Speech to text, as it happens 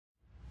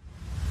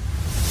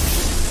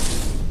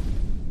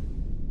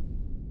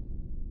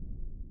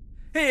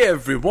Hey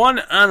everyone,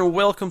 and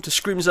welcome to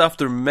Screams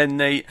After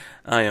Midnight.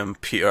 I am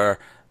Peter.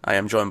 I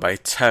am joined by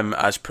Tim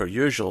as per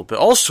usual, but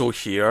also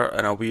here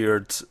in a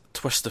weird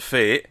twist of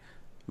fate,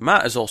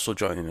 Matt is also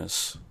joining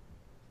us.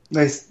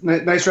 Nice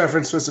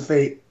reference, twist of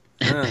fate.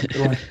 Yeah.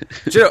 Do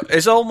you know,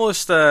 it's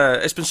almost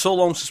it's been so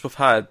long since we've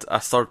had a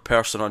third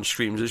person on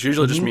Screams. It's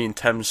usually just me and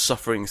Tim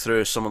suffering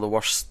through some of the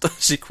worst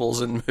sequels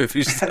and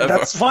movies ever.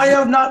 That's why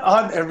I'm not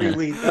on every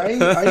week.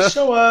 I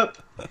show up.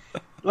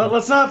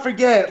 Let's not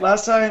forget, one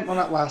of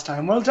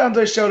the times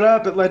I showed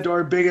up, it led to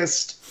our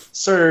biggest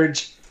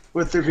surge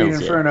with the Green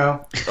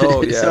Inferno.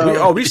 Oh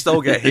yeah, we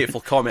still get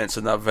hateful comments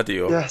in that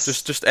video. Yes.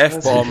 Just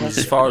F-bombs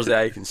as far as the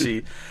eye can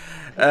see.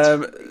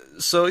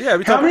 So yeah,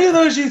 how many of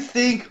those you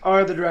think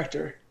are the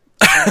director?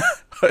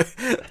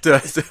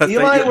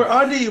 Eli, we're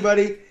on to you,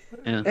 buddy.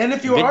 Yeah. And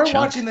if you are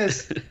watching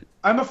this,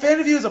 I'm a fan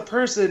of you as a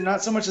person,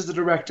 not so much as a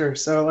director.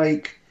 So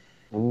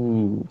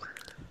ooh,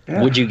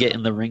 yeah. Would you get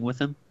in the ring with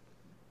him?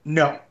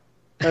 No.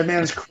 That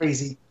man is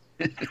crazy.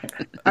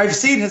 I've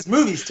seen his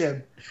movies,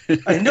 Tim.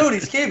 I know what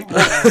he's capable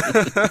of.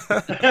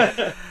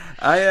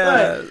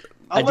 I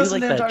do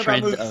like that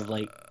trend of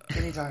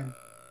anytime.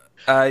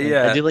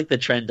 Yeah. I do like the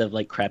trend of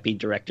crappy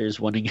directors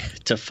wanting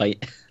to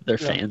fight their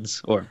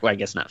fans, or I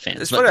guess not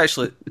fans. It's funny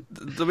actually.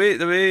 The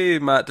way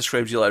Matt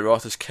describes Eli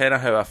Roth is kind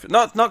of how I feel.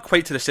 Not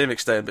quite to the same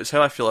extent, but it's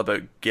how I feel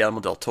about Guillermo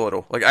del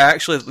Toro. I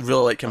actually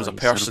really like him as a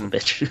person.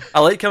 I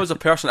like him as a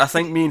person. I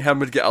think me and him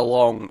would get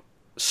along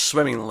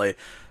swimmingly.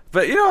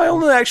 But, I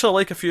only actually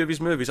like a few of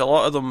his movies. A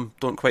lot of them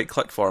don't quite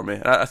click for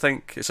me. I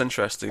think it's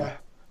interesting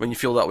when you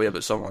feel that way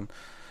about someone.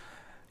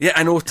 Yeah,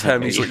 I know,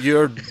 Tim. He's like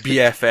your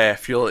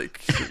BFF. You're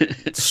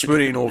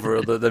swooning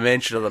over the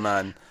mention of the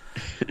man.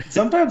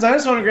 Sometimes I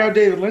just want to grab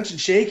David Lynch and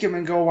shake him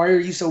and go, "Why are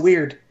you so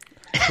weird?"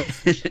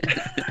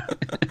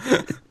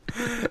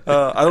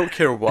 I don't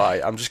care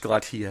why. I'm just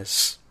glad he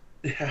is.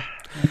 Yeah.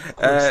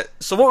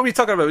 So what are we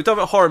talking about? We talk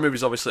about horror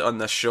movies, obviously, on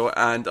this show,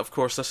 and of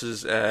course this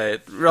is a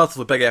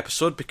relatively big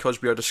episode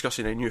because we are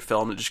discussing a new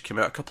film that just came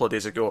out a couple of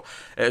days ago.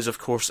 It is, of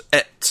course,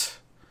 It,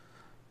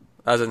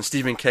 as in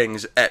Stephen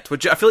King's It,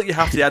 which I feel like you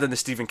have to add in the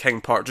Stephen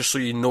King part just so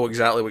you know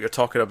exactly what you're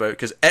talking about,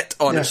 because It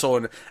on its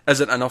own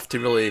isn't enough to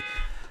really...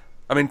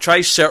 I mean,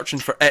 try searching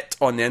for It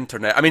on the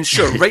internet. I mean,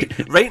 sure,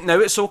 right now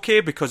it's okay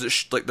because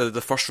it's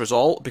the first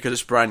result, because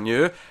it's brand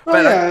new.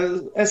 But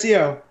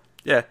SEO.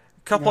 Yeah.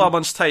 Couple of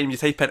months' time, you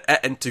type in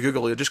It into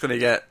Google, you're just going to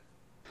get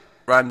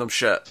random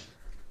shit.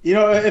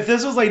 If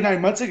this was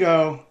 9 months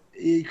ago,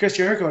 Chris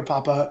Jericho would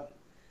pop up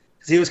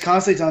because he was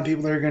constantly telling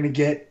people they're going to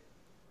get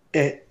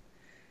it,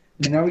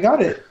 and now we got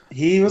it.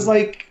 He was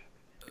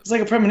it's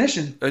like a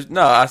premonition.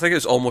 No, I think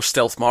it's almost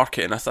stealth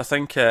marketing. I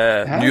think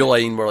New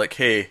Line were like,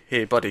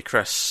 hey, buddy,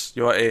 Chris,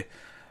 you want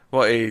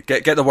to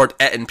get the word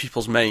 "it" in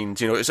people's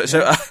minds? It's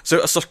out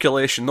of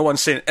circulation. No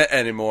one's saying "it"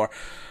 anymore.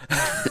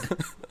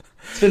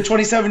 It's been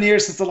 27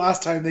 years since the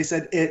last time they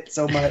said "it"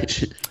 so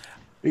much.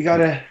 We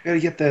gotta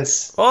get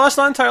this. Well, that's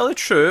not entirely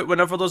true.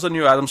 Whenever there's a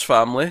new Addams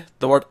Family,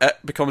 the word "it"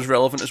 becomes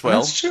relevant as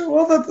well. That's true.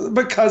 Well,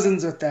 but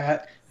cousins with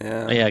that.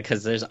 Yeah,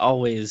 because there's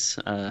always,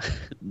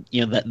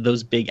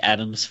 those big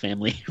Addams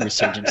Family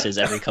resurgences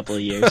every couple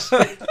of years.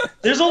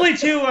 There's only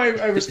two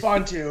I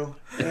respond to.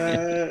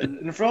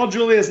 And for all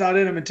Julia's not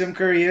in them and Tim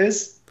Curry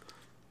is,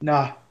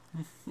 nah.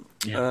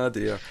 Yeah. Oh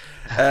dear.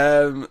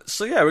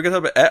 So yeah, we're going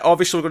to talk about It.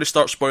 Obviously, we're going to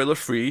start spoiler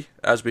free,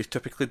 as we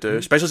typically do.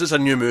 Especially since it's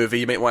a new movie,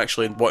 you might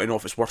actually want to know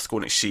if it's worth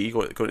going to see,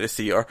 going to the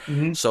theatre.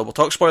 So we'll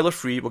talk spoiler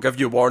free. We'll give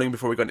you a warning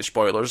before we go into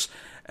spoilers.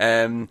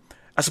 I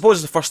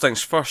suppose the first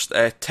things first.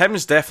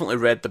 Tim's definitely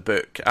read the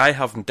book. I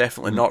have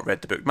definitely not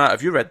read the book. Matt,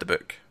 have you read the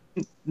book?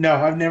 No,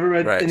 I've never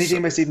read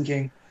anything by Stephen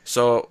King.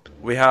 So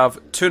we have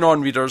two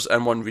non-readers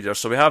and one reader.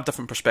 So we have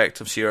different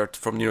perspectives here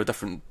from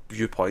different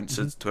viewpoints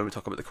as to when we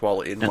talk about the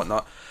quality and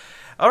whatnot.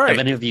 All right. Have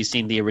any of you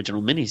seen the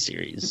original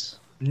miniseries?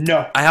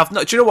 No. I have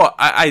not. Do you know what?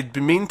 I'd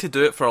been meaning to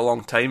do it for a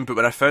long time, but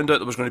when I found out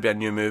there was going to be a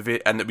new movie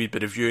and that we'd be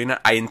reviewing it,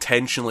 I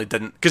intentionally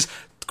didn't. Because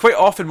quite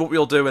often what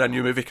we'll do when a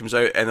new movie comes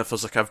out, and if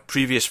there's a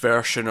previous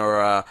version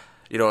or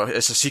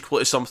it's a sequel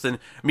to something,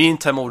 me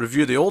and Tim will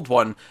review the old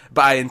one,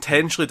 but I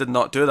intentionally did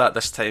not do that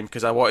this time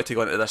because I wanted to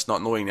go into this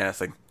not knowing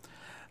anything.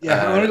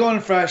 Yeah, I want to go in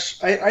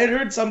fresh. I had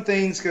heard some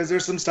things because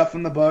there's some stuff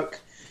in the book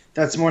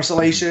that's more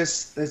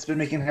salacious, that's been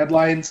making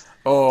headlines.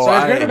 Oh, so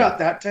I've heard about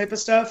that type of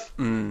stuff.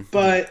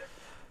 But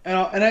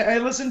I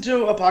listened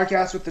to a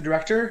podcast with the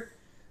director,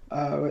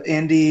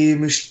 Andy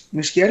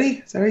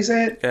Muschietti. Is that how you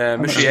say it?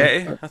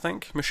 Muschietti, I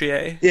think.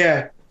 Muschietti.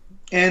 Yeah.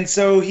 And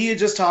so he had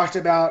just talked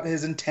about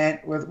his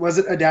intent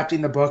wasn't adapting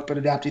the book, but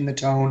adapting the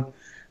tone.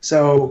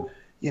 So,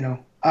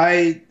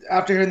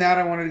 after hearing that,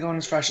 I wanted to go in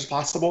as fresh as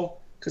possible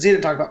because he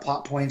didn't talk about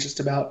plot points, just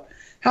about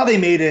how they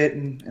made it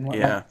and whatnot.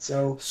 Yeah.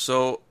 So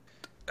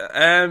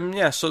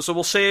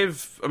we'll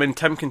save. I mean,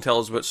 Tim can tell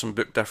us about some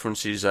book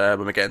differences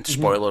when we get into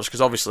spoilers,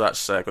 because obviously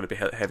that's going to be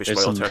heavy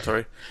spoiler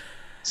territory.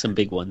 Some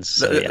big ones.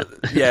 So yeah.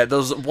 Yeah,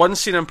 there's one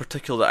scene in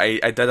particular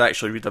that I did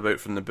actually read about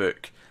from the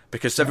book,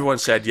 because everyone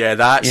said,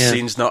 that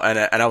scene's not in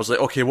it, and I was like,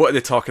 okay, what are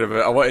they talking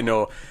about? I want to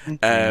know.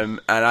 And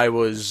I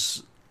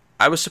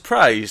I was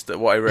surprised at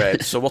what I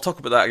read, so we'll talk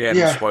about that again in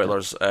Yeah.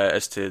 spoilers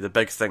as to the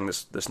big thing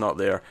that's not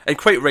there. And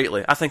quite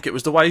rightly, I think it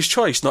was the wise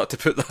choice not to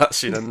put that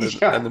scene in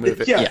the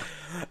movie. Yeah.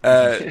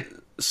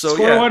 So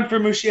Score yeah, one for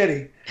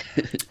Muschietti.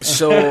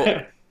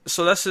 so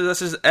this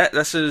is it.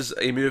 This is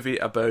a movie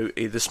about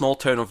the small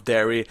town of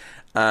Derry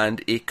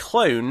and a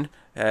clown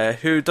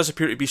who does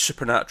appear to be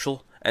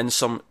supernatural to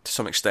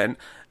some extent.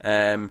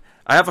 I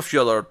have a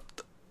few other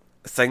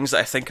things that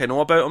I think I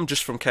know about him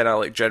just from kind of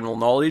like general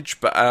knowledge,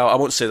 but I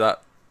won't say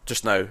that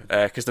just now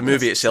because the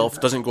movie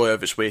itself doesn't go out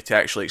of its way to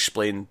actually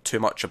explain too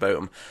much about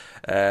him.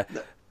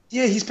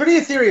 Yeah, he's pretty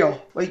ethereal.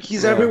 Like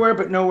he's everywhere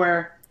but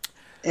nowhere,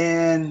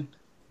 and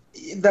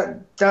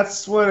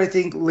that's what I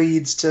think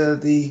leads to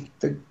the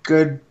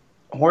good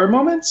horror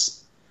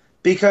moments.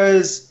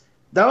 Because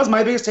that was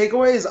my biggest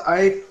takeaway. Is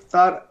I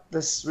thought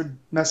this would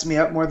mess me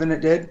up more than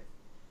it did.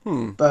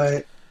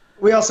 But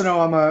we also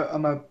know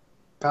I'm a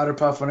powder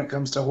puff when it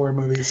comes to horror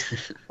movies.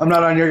 I'm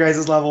not on your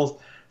guys' levels,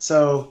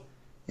 so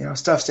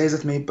stuff stays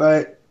with me.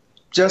 But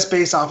just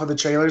based off of the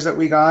trailers that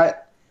we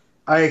got,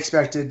 I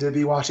expected to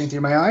be watching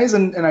through my eyes,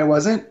 and I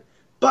wasn't.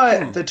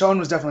 But the tone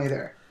was definitely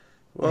there.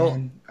 Well,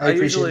 and I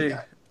appreciate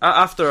that.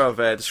 After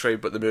I've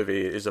described what the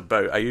movie is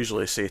about, I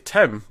usually say,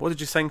 Tim, what did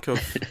you think of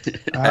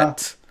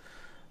it?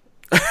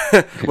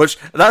 Which,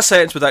 that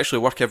sentence would actually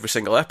work every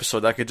single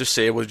episode. I could just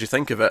say, what did you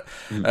think of it?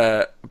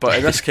 But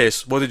in this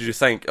case, what did you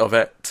think of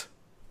it?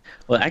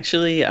 Well,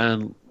 actually, I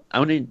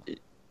want to...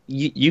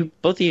 You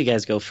both of you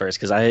guys go first,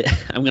 because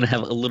I'm going to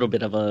have a little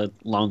bit of a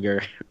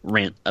longer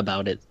rant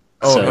about it.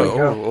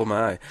 Oh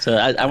my! So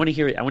I want to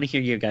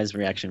hear your guys'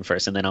 reaction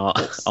first, and then I'll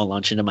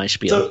launch into my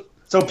spiel.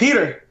 So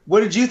Peter, what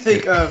did you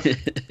think of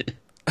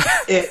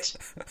it?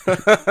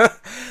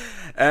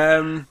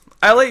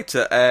 I liked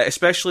it,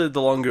 especially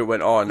the longer it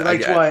went on. You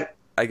liked what?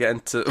 I get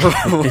into.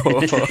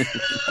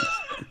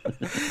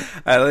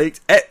 I liked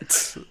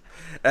it.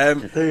 There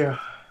you go.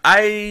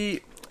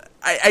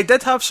 I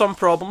did have some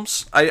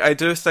problems. I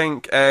do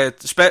think,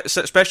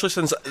 especially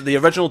since the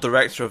original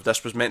director of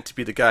this was meant to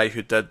be the guy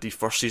who did the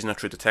first season of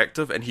True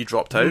Detective, and he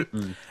dropped out.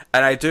 And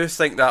I do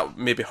think that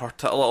maybe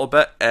hurt it a little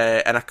bit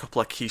in a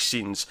couple of key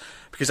scenes.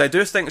 Because I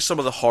do think some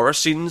of the horror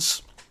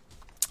scenes,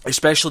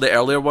 especially the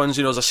earlier ones,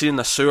 there's a scene in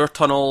the sewer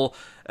tunnel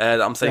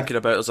that I'm thinking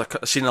about, there's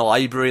a scene in the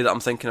library that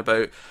I'm thinking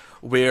about,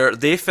 where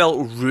they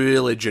felt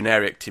really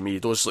generic to me.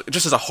 Those,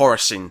 just as a horror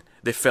scene,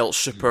 they felt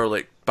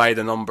super by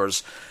the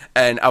numbers.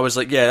 And I was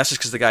like, yeah, this is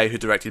because the guy who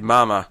directed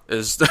Mama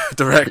is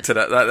directed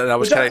it. And I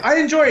was I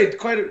enjoyed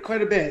quite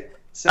a bit.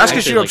 So that's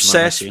because you're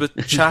obsessed with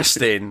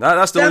Chastain.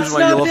 That's the reason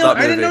why you love that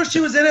movie. I didn't know she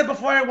was in it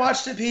before I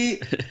watched it,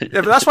 Pete.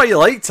 Yeah, but that's why you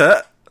liked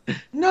it.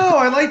 No,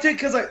 I liked it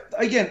because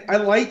I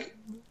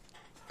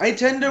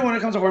tend to, when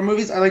it comes to horror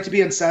movies, I like to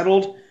be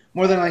unsettled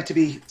more than I like to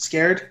be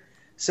scared.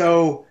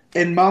 So,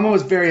 and Mama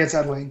was very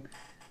unsettling.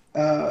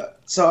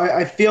 So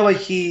I feel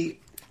like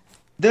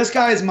this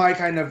guy is my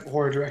kind of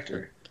horror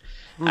director.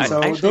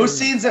 So those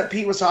scenes that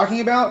Pete was talking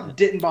about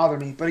didn't bother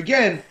me. But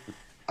again,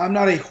 I'm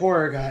not a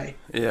horror guy.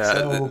 Yeah,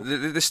 so.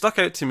 they stuck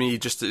out to me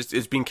just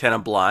as being kind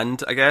of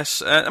bland, I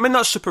guess. I mean,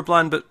 not super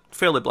bland, but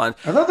fairly bland.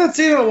 I thought that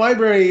scene in the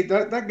library,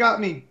 that got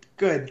me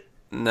good.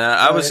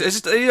 Nah, it's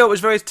just, it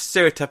was very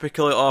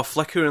stereotypical.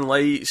 Flickering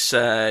lights.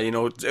 It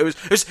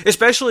was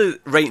especially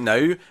right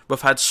now.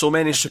 We've had so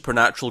many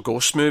supernatural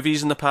ghost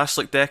movies in the past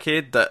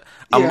decade that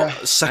I'm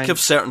sick of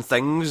certain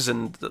things,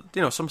 and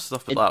some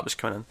stuff like that was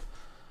coming in.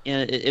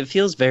 Yeah, it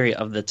feels very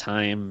of the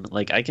time.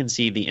 Like I can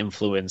see the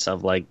influence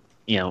of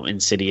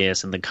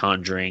Insidious and The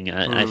Conjuring.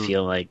 I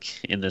feel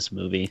like in this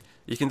movie.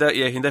 You can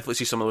definitely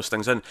see some of those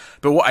things in.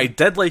 But what I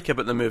did like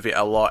about the movie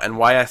a lot, and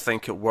why I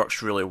think it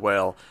works really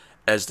well,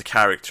 is the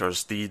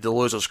characters, the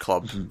Losers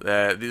Club.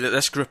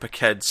 This group of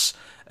kids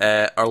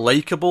are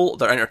likable,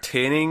 they're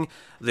entertaining,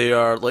 they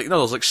are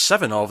there's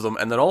 7 of them,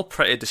 and they're all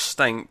pretty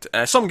distinct.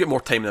 Some get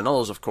more time than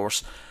others, of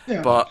course,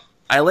 but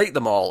I like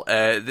them all.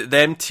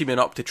 Them teaming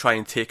up to try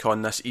and take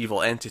on this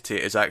evil entity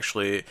is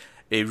actually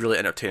a really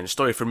entertaining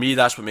story. For me,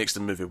 that's what makes the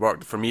movie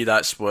work. For me,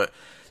 that's what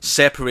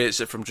separates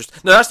it from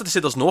just... Now, that's not to say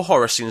there's no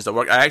horror scenes that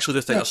work. I actually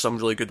do think there's some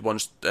really good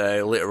ones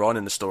later on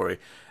in the story.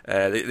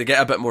 They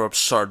get a bit more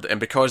absurd, and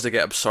because they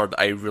get absurd,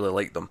 I really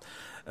like them.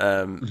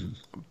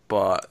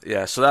 But,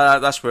 yeah, so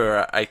that's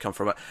where I come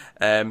from it.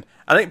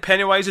 I think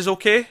Pennywise is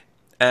okay.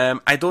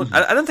 I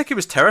didn't think he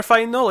was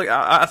terrifying, though.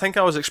 I think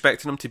I was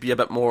expecting him to be a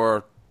bit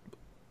more...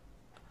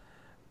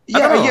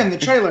 Yeah, again, the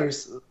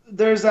trailers.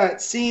 There's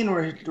that scene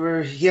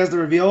where he has the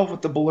reveal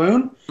with the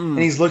balloon, and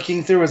he's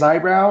looking through his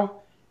eyebrow,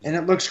 and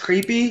it looks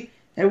creepy.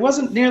 It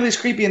wasn't nearly as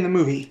creepy in the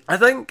movie. I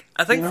think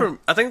the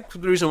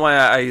reason why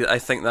I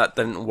think that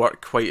didn't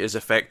work quite as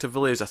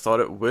effectively as I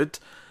thought it would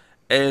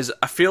is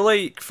I feel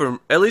like, for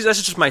at least this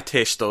is just my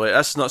taste though.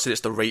 That's not saying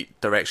it's the right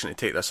direction to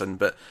take this in,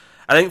 but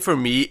I think for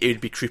me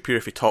it'd be creepier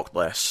if he talked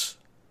less.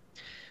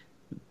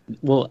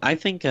 Well, I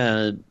think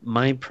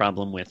my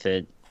problem with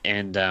it.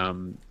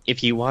 And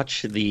if you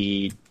watch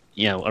the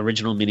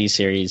original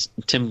miniseries,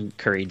 Tim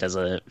Curry does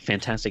a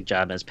fantastic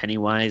job as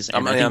Pennywise.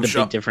 And I think the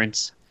big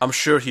difference. I'm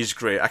sure he's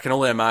great. I can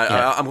only imagine.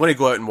 Yeah. I'm going to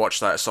go out and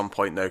watch that at some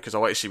point now because I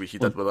want to see what he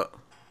did with it.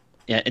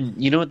 Yeah, and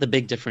you know what the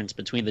big difference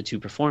between the two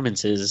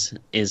performances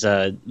is?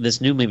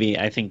 This new movie,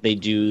 I think they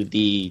do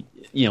the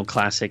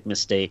classic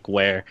mistake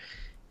where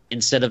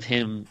instead of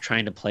him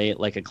trying to play it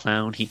like a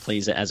clown, he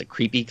plays it as a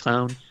creepy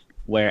clown.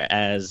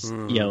 Whereas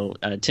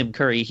Tim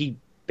Curry, he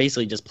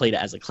basically just played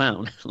it as a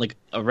clown. Like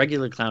a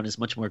regular clown is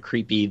much more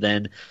creepy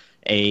than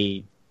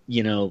a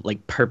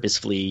like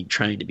purposefully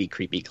trying to be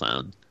creepy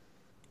clown.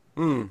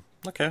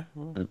 Okay.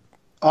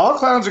 All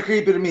clowns are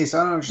creepy to me, so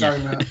I don't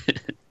know what you're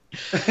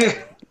talking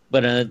about.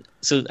 But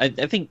so I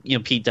think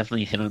Pete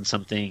definitely hit on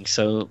something.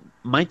 So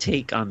my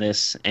take on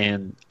this,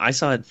 and I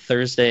saw it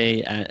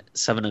Thursday at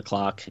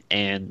 7:00,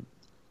 and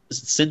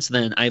since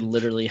then I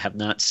literally have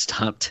not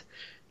stopped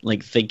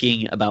like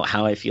thinking about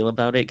how I feel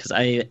about it because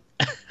I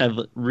have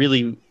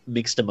really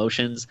mixed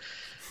emotions.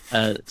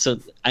 So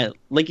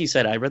like you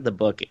said, I read the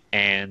book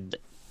and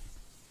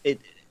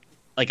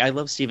I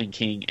love Stephen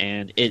King,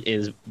 and it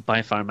is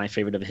by far my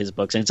favorite of his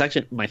books, and it's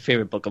actually my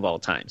favorite book of all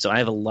time. So I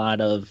have a lot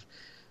of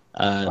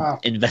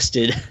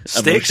invested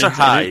stakes are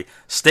high.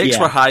 Stakes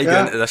were high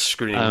going into this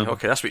screening.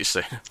 Okay, that's what you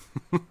say.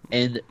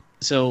 And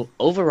so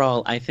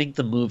overall, I think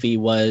the movie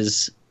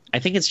I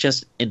think it's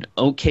just an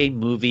okay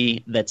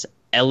movie that's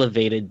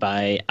elevated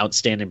by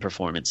outstanding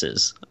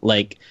performances.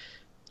 Like,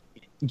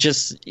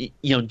 just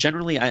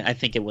generally, I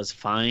think it was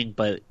fine,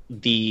 but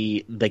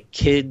the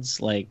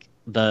kids, like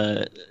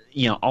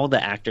all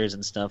the actors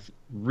and stuff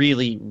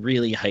really,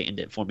 really heightened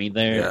it for me.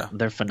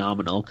 They're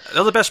phenomenal.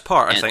 They're the best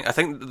part, I think. I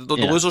think the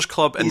Losers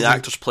Club and the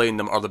actors playing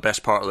them are the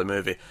best part of the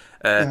movie.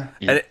 And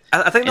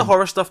I think the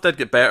horror stuff did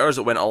get better as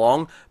it went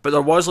along, but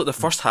there was like the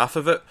first half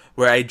of it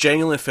where I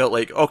genuinely felt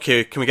like,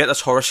 okay, can we get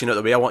this horror scene out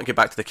of the way? I want to get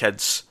back to the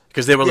kids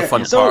because they were the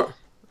fun part.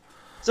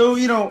 So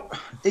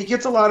it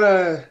gets a lot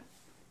of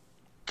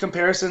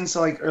comparisons to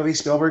like early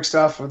Spielberg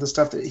stuff or the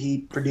stuff that he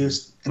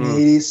produced in the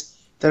 80s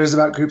that is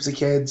about groups of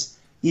kids.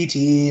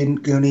 E.T.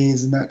 and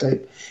Goonies and that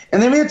type.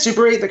 And then we had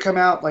Super 8 that come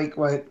out like,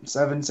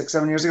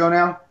 7 years ago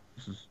now?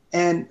 Mm-hmm.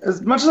 And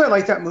as much as I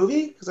like that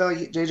movie, because I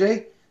like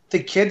JJ, the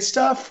kid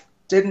stuff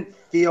didn't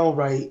feel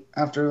right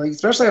after,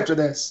 especially after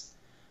this.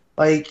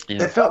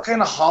 It felt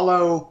kind of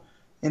hollow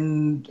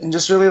and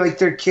just really like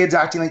they're kids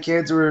acting like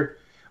kids or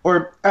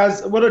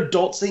as what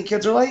adults think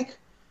kids are like.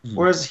 Mm-hmm.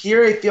 Whereas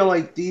here I feel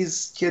like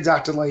these kids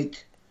acted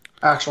like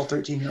actual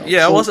 13-year-olds.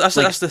 Yeah, well,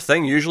 that's the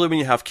thing. Usually when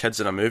you have kids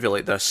in a movie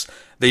like this,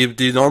 they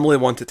normally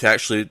want it to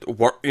actually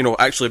work,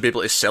 actually be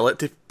able to sell it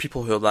to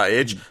people who are that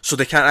age, so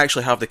they can't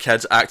actually have the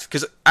kids act,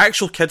 because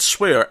actual kids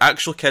swear,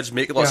 actual kids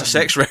make lots of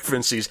sex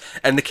references,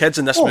 and the kids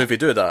in this movie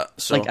do that.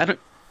 So and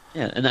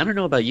I don't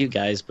know about you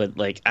guys, but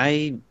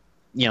I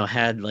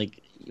had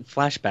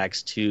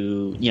flashbacks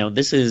to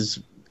this is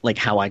like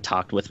how I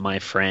talked with my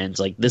friends.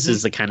 Like this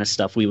is the kind of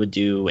stuff we would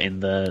do in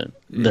the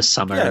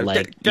summer.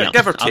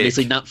 Give or take.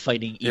 Obviously not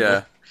fighting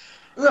evil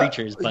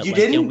creatures, but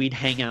we'd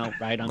hang out,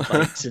 ride on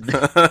bikes, and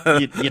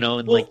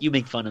you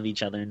make fun of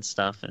each other and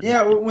stuff.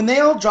 And, when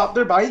they all dropped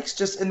their bikes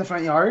just in the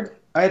front yard,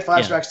 I had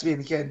flashbacks to being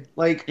a kid.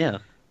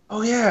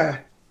 Oh yeah,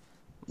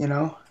 I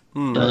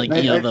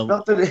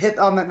felt that it hit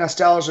on that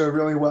nostalgia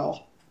really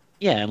well.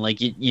 Yeah,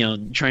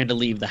 and trying to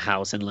leave the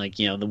house, and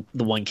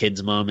the one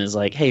kid's mom is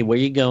like, "Hey, where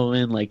you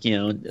going?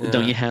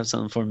 Don't you have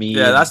something for me?"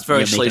 Yeah, that's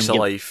very slice of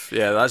life.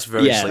 Yeah, that's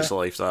very slice of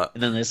life. That.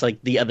 And then there's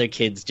the other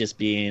kids just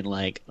being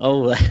like,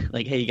 "Oh,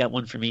 hey, you got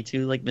one for me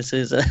too,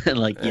 Mrs."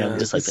 And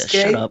just like,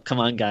 "Shut up, come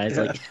on, guys!"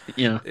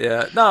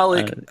 Yeah, no,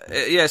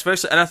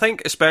 especially, and I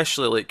think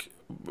especially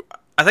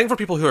I think for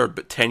people who are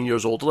about 10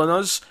 years older than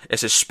us,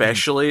 it's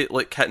especially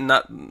hitting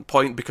that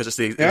point because it's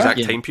the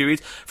exact time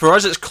period. For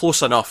us, it's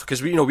close enough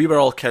because we were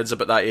all kids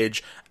about that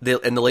age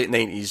in the late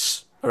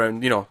 90s,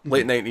 around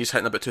late 90s,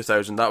 hitting about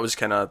 2000. That was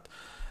kind of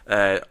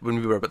when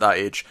we were about that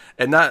age,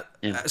 and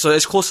so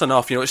it's close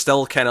enough. It's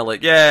still kind of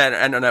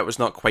internet was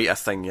not quite a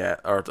thing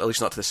yet, or at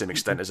least not to the same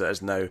extent as it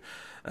is now.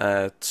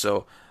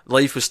 So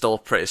life was still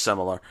pretty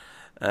similar.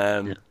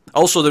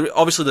 Also,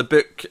 obviously the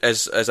book,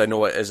 as I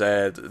know it, is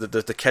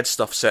the kids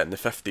stuff set in the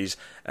 50s,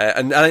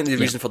 and I think the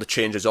reason for the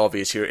change is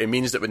obvious here. It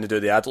means that when they do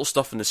the adult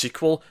stuff in the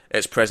sequel,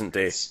 it's present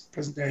day.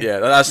 Yeah,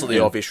 that's the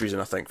obvious reason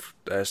I think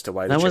as to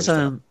why they changed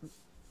that.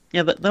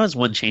 Yeah, that was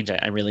one change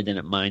I really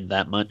didn't mind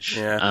that much.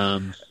 Yeah,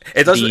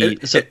 it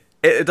does.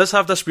 It does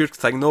have this weird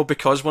thing though,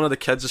 because one of the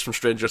kids is from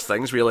Stranger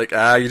Things. Where you're like,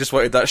 you just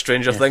wanted that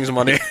Stranger Things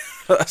money.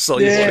 That's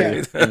all you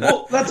wanted.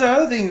 Well, that's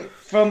another thing.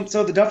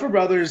 So the Duffer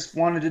Brothers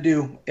wanted to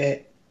do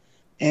it,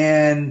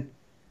 and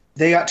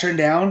they got turned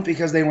down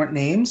because they weren't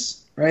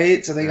names,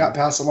 right? So they got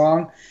passed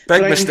along.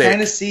 Big mistake. I can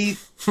kind of see.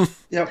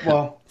 Yeah,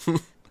 well,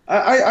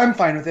 I'm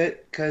fine with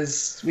it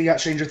because we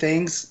got Stranger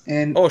Things,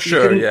 and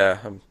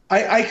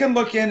I can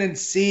look in and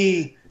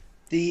see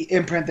the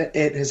imprint that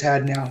it has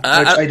had now, which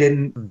I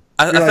didn't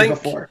realize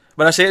before.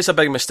 When I say it's a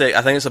big mistake,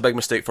 I think it's a big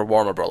mistake for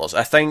Warner Brothers.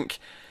 I think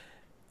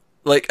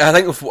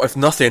if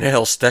nothing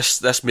else,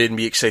 this made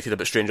me excited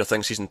about Stranger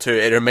Things season 2.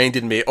 It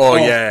reminded me,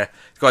 yeah,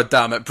 god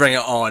damn it, bring it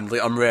on!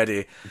 I'm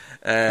ready.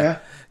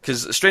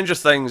 Because Stranger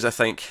Things, I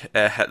think,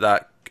 hit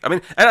that I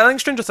mean, and I think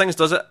Stranger Things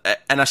does it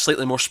in a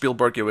slightly more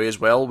Spielberg-y way as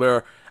well,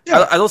 where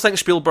I don't think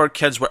Spielberg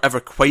kids were ever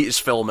quite as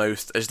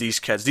foul-mouthed as these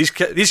kids. These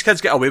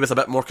kids get away with a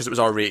bit more because it was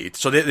R-rated,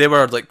 so they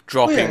were like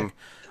dropping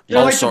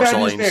all like sorts the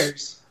of Bad News lines.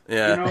 Bears.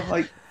 Yeah, You know,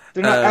 like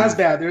they're not as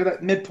bad. They're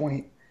that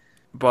midpoint.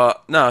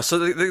 But no, so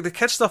the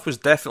kid stuff was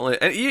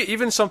definitely, and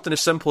even something as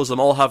simple as them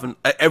all having,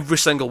 every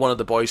single one of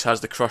the boys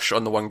has the crush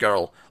on the one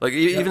girl. Like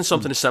even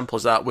something as simple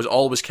as that was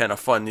always kind of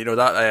fun. You know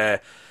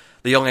that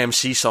the Young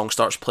MC song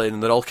starts playing,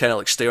 and they're all kind of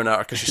like staring at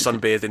her because she's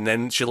sunbathing. And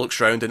then she looks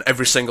around, and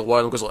every single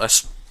one goes like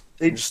this.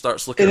 And just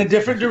starts looking in a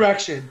different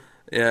direction.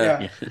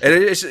 Yeah. And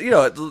it's, you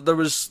know, there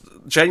was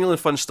genuinely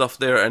fun stuff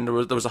there, and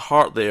there was a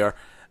heart there.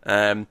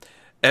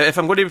 If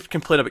I'm going to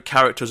complain about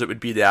characters, it would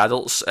be the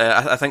adults.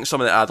 I think some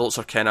of the adults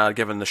are kind of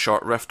given the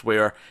short rift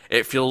where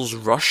it feels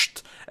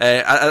rushed.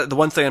 The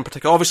one thing in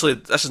particular, obviously,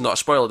 this is not a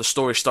spoiler. The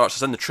story starts,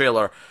 it's in the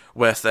trailer,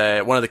 with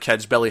one of the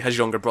kids, Billy, his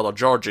younger brother,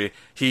 Georgie.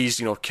 He's,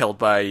 you know, killed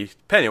by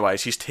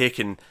Pennywise. He's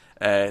taken,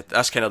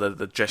 that's kind of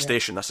the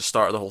gestation. That's the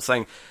start of the whole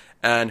thing.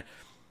 And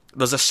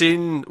there's a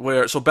scene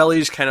where, so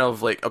Billy's kind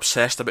of like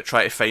obsessed about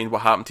trying to find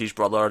what happened to his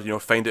brother, you know,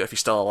 find out if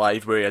he's still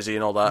alive, where is he,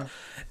 and all that.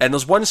 And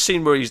there's one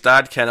scene where his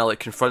dad kind of like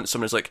confronts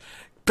him and is like,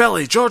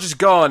 Billy, George is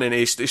gone, and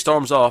he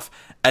storms off.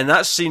 And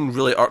that scene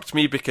really irked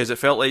me because it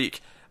felt like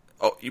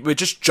we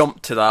just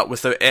jumped to that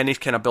without any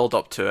kind of build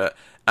up to it.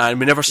 And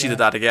we never see the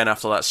dad again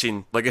after that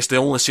scene. Like, it's the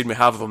only scene we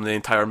have of him in the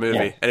entire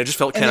movie. And it just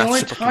felt kind of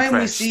super compressed. And the only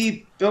time we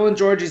see Bill and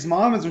Georgie's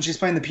mom is when she's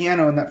playing the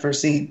piano in that first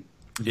scene.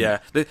 Yeah.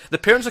 The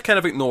parents are kind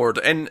of ignored.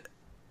 And,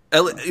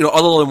 you know,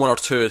 other than one or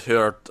two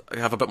who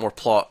have a bit more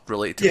plot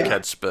related to the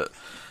kids, but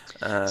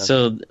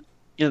so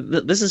you know,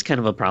 this is kind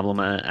of a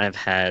problem I've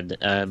had.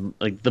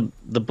 Like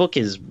the book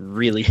is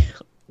really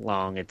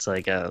long. It's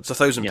like it's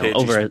 1,000 pages.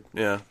 Over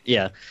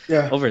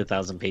over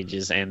 1,000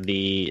 pages, and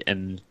the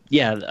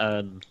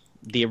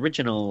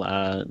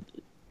original.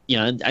 You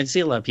know, I see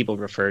a lot of people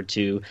refer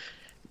to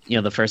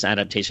the first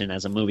adaptation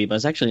as a movie, but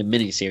it's actually a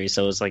miniseries.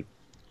 So it's like,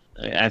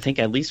 I think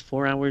at least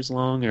 4 hours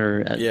long,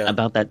 or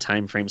about that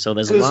time frame. So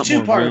there's a lot more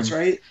room. 2 parts,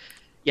 right?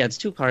 Yeah, it's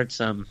 2 parts.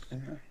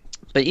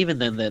 But even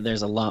then,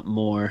 there's a lot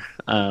more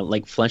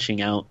like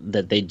fleshing out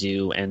that they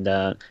do, and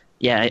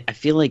I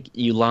feel like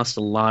you lost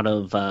a lot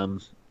of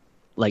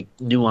like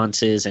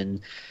nuances,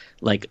 and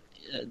like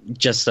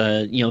just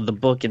the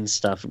book and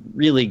stuff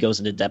really goes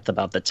into depth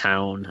about the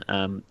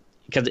town,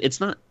 because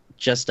it's not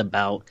just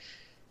about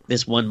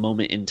this one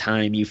moment in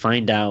time. You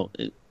find out.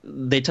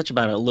 They touch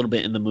about it a little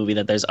bit in the movie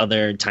that there's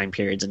other time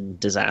periods and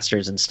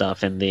disasters and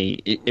stuff, and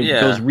it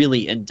goes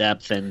really in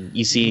depth, and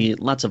you see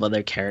lots of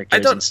other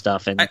characters and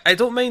stuff. And I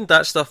don't mind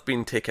that stuff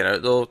being taken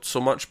out though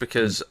so much,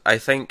 because I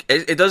think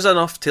it does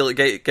enough to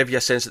like, give you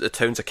a sense that the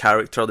town's a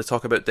character. They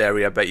talk about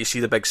Derry a bit. You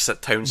see the big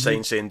town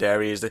sign saying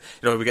Derry is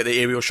we get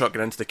the aerial shot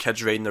going into the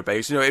kids riding their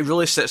bikes. You know, it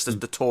really sets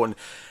the tone.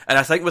 And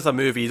I think with a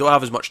movie, you don't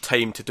have as much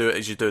time to do it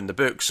as you do in the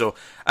book. So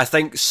I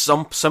think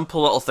some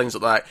simple little things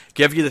like that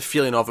give you the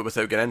feeling of it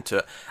without getting into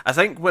it. I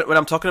think when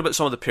I'm talking about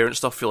some of the parent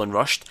stuff feeling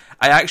rushed,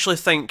 I actually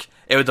think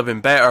it would have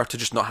been better to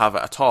just not have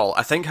it at all.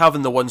 I think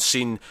having the one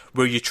scene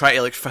where you try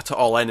to like fit it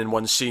all in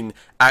one scene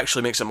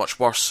actually makes it much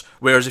worse.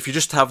 Whereas if you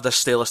just have this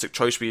stylistic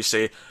choice where you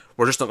say,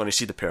 we're just not going to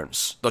see the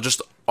parents, they're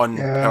just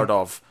unheard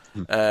of,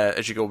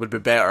 as you go, would be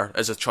better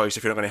as a choice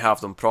if you're not going to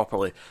have them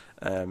properly.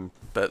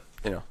 But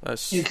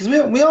that's because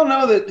we all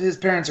know that his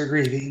parents are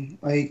grieving.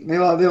 Like they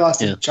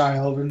lost a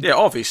child, and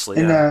obviously,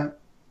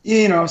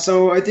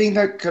 so I think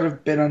that could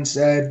have been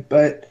unsaid.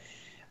 But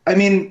I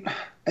mean,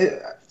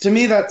 to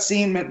me, that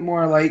scene meant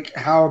more like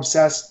how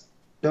obsessed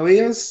Billy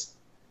is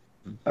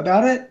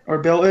about it, or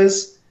Bill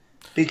is,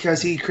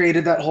 because he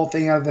created that whole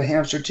thing out of the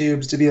hamster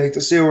tubes to be like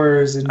the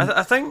sewers, and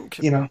I think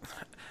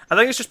I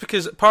think it's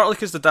just partly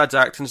because the dad's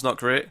acting's not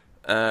great.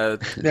 And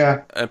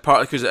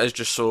partly because it is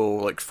just so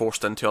like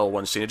forced into all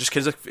one scene. It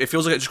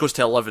feels like it just goes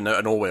to 11 out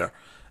of nowhere,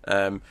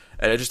 and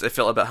it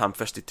felt a bit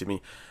ham-fisted to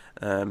me.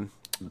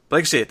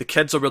 Like I say, the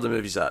kids are where the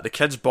movie's at. The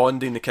kids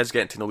bonding, the kids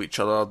getting to know each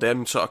other,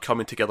 them sort of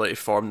coming together to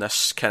form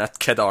this kind of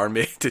kid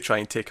army to try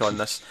and take on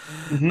this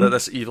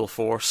this evil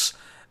force.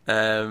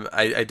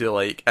 I do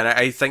like, and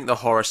I think the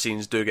horror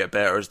scenes do get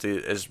better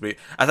as we.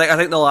 I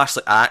think the last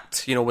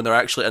act, when they're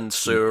actually in the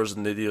sewers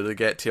and they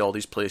get to all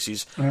these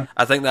places,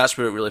 I think that's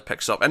where it really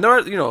picks up. And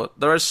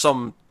there is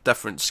some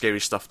different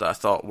scary stuff that I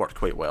thought worked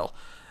quite well.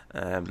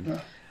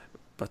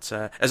 But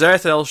is there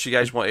anything else you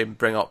guys want to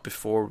bring up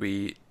before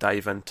we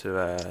dive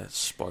into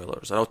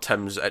spoilers? I know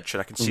Tim's itching;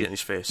 I can see it in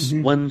his face.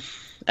 One,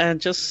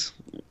 just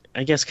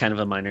I guess kind of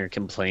a minor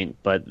complaint,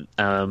 but.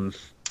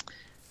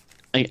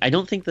 I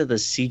don't think that the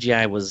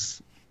CGI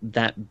was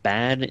that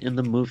bad in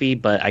the movie,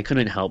 but I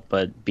couldn't help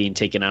but being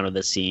taken out of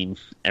the scene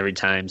every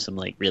time some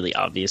like really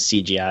obvious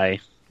CGI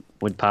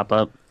would pop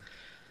up.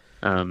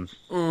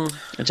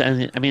 Which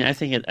I mean,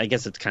 I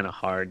guess it's kind of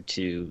hard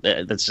to.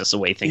 That's just the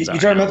way things are.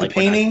 You talking about the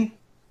painting?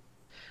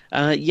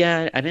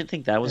 Yeah, I didn't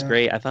think that was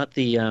great. I thought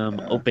the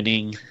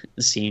opening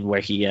scene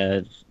where he,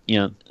 again,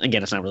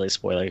 it's not really a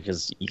spoiler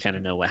because you kind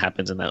of know what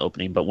happens in that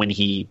opening. But when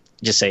he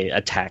just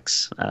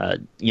attacks,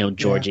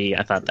 Georgie,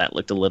 I thought that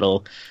looked a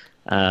little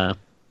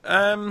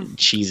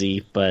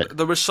cheesy, but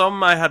there were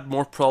some I had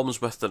more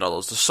problems with than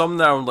others. There's some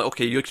that I'm like,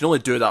 okay, you can only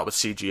do that with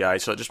CGI,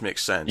 so it just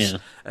makes sense.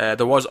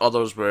 There was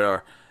others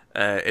where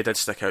it did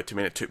stick out to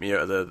me, and it took me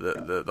out of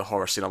the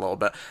horror scene a little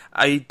bit.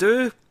 I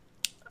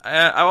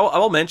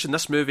will mention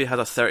this movie had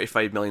a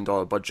 $35 million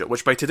budget,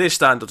 which by today's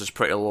standards is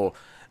pretty low,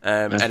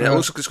 and it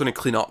looks like it's going to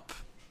clean up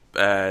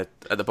at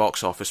the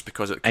box office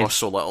because it costs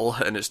so little,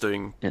 and it's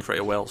doing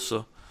pretty well.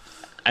 So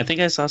I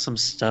think I saw some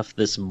stuff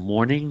this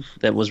morning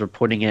that was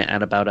reporting it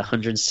at about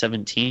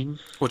 117,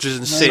 which is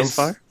insane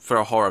so far for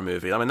a horror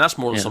movie. I mean, that's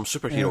more than some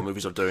superhero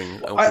movies are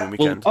doing opening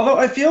weekend. Although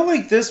I feel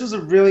like this was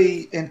a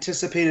really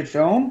anticipated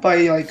film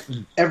by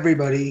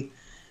everybody,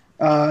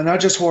 not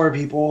just horror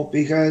people,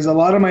 because a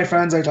lot of my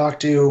friends I talk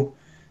to,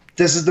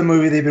 this is the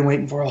movie they've been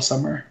waiting for all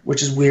summer,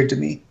 which is weird to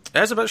me.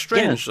 It's a bit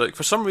strange. Like,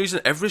 for some reason,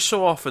 every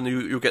so often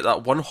you'll get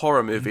that one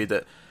horror movie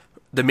that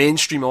the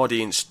mainstream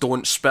audience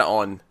don't spit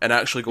on and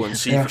actually go and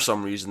see for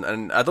some reason,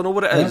 and I don't know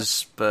what it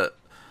is, but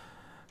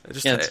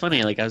it's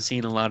funny. Like, I've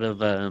seen a lot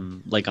of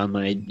like on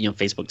my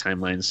Facebook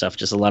timeline and stuff,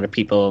 just a lot of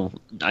people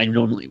I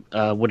normally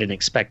wouldn't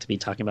expect to be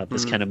talking about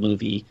this kind of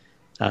movie,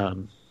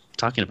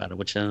 talking about it,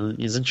 which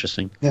is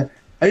interesting. Yeah,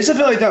 I used to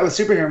feel like that with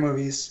superhero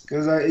movies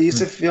because I used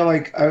to feel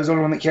like I was the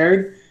only one that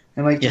cared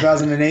in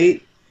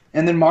 2008,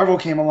 and then Marvel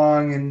came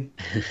along, and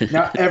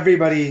now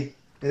everybody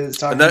is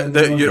talking. And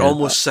that you're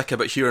almost sick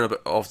about hearing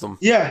of them.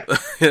 Yeah.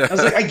 I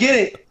was like, I get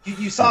it.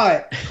 You saw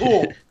it.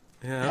 Cool.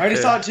 Yeah, I already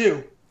saw it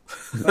too.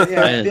 But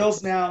it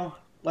feels now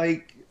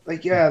like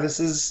this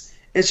is.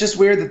 It's just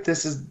weird that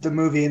this is the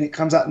movie and it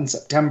comes out in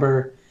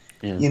September.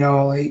 Yeah.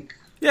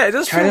 It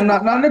does kind of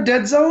not in a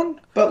dead zone,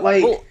 but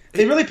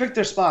they really picked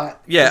their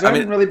spot. Yeah, there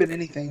hasn't really been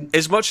anything.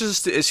 As much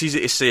as it's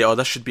easy to say, oh,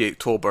 this should be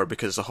October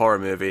because it's a horror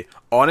movie.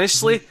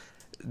 Honestly,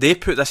 they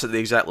put this at the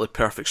exactly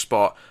perfect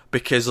spot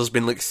because there's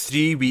been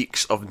 3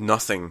 weeks of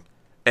nothing.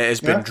 It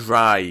has been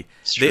dry.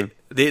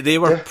 They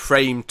were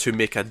primed to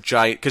make a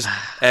giant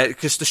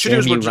because the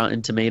studios were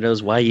Rotten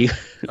Tomatoes. Why are you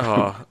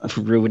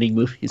ruining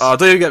movies? Oh,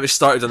 don't even get me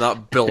started on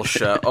that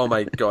bullshit. Oh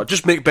my god,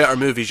 just make better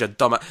movies, you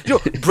dumbass.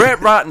 Brett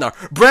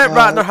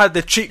Ratner had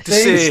the cheek to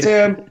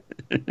say.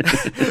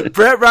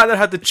 Brett Ratner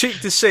had the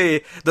cheek to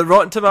say that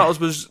Rotten Tomatoes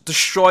was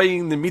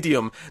destroying the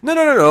medium.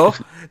 No.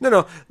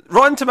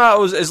 Rotten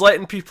Tomatoes is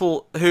letting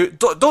people who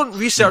don't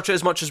research it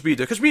as much as we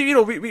do, because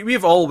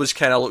we've always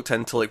kind of looked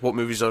into what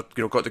movies are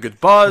got the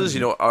good buzz,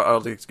 are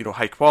they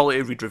high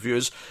quality, read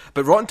reviews.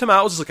 But Rotten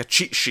Tomatoes is like a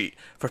cheat sheet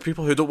for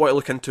people who don't want to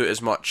look into it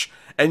as much.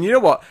 And you know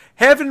what?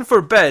 Heaven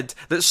forbid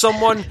that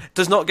someone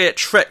does not get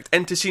tricked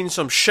into seeing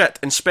some shit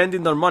and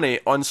spending their money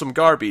on some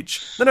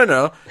garbage.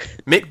 No.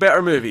 Make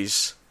better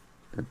movies.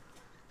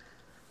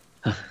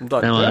 I'm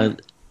done. Now,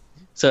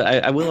 so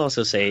I will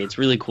also say it's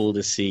really cool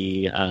to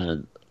see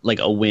a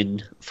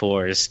win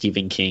for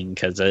Stephen King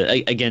because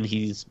again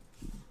he's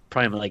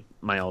probably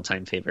my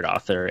all-time favorite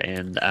author,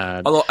 and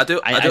although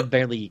I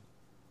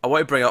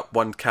want to bring up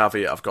one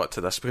caveat I've got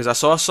to this because I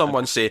saw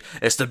someone say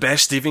it's the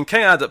best Stephen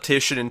King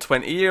adaptation in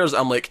 20 years.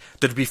 I'm like,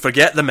 did we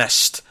forget The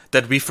Mist?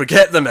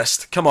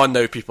 Come on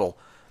now, people.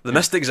 The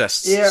Mist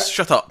exists. Yeah,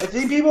 shut up. I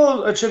think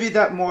people attribute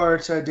that more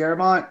to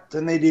Darabont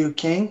than they do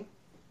King.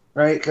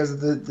 Right, because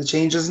of the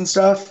changes and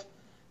stuff.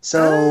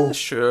 So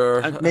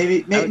sure,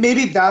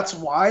 maybe that's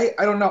why.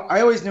 I don't know. I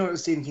always knew it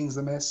was Stephen King's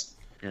The Mist.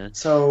 Yeah.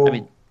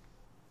 So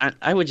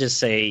I would just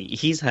say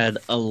he's had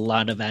a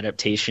lot of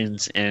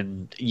adaptations,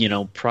 and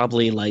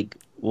probably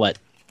 4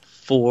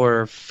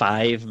 or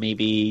 5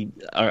 maybe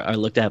are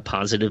looked at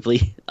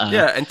positively.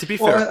 And to be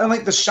fair,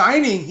 and The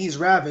Shining, he's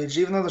ravaged.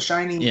 Even though The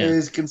Shining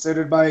is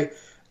considered by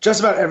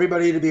just about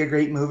everybody to be a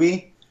great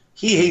movie,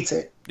 he hates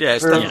it. Yeah,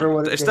 it's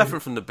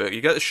different from the book. You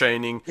got The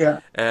Shining. Yeah.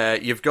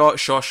 You've got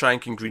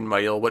Shawshank and Green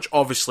Mile, which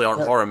obviously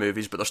aren't horror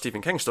movies, but they're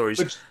Stephen King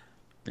stories.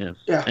 Yeah.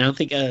 I don't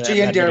think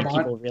many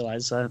people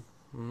realize that.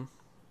 Mm-hmm.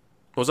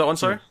 What was that one,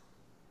 sorry?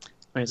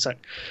 Right, sorry.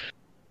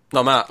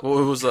 No, Matt,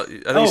 what was that?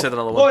 I think you said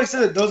another one. Well, I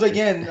said those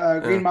again,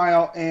 Green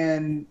Mile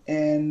and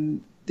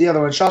the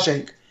other one,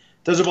 Shawshank.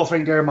 Those are both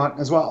Frank Darabont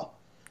as well.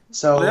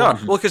 So they are.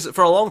 Well, because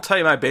for a long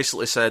time I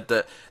basically said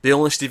that the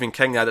only Stephen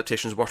King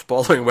adaptations worth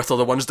bothering with are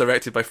the ones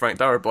directed by Frank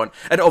Darabont.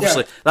 And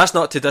obviously, that's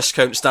not to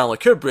discount Stanley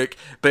Kubrick,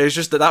 but it's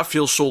just that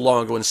feels so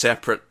long ago and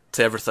separate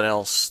to everything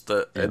else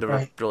that it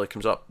never really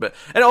comes up.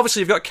 And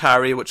obviously you've got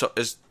Carrie, which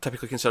is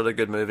typically considered a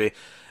good movie.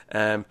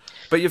 But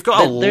you've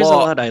got There's a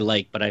lot I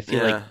like, but I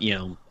feel like,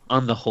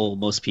 on the whole,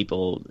 most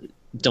people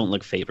don't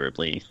look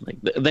favorably.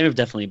 There have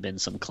definitely been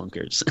some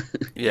clunkers.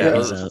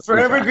 For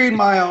every Green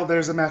Mile,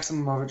 there's a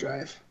Maximum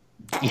Overdrive.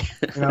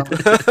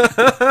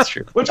 That's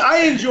true. Which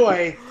I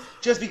enjoy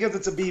just because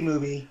it's a B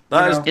movie.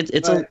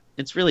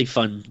 It's really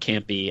fun,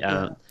 campy.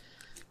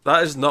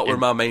 That is not where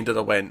my mind would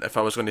have went if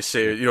I was going to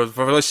say, if I was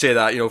going to say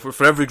that,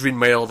 for every Green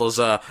Mile there's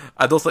I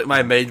don't think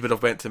my mind would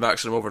have went to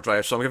Maximum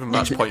Overdrive, so I'm giving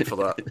Matt's point for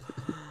that.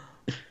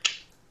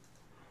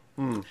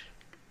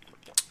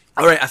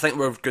 Alright, I think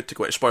we're good to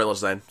go to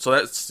spoilers then. So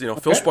that's,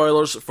 full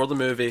spoilers for the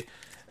movie.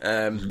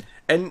 And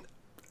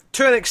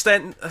to an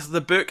extent,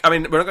 the book. I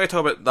mean, we're not going to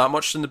talk about that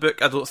much in the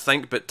book, I don't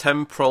think. But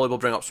Tim probably will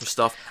bring up some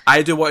stuff.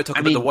 I do want to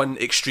talk about the one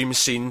extreme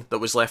scene that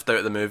was left out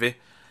of the movie.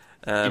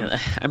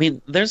 I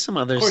mean, there's some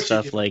other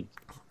stuff like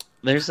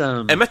there's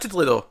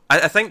Admittedly, though,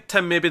 I think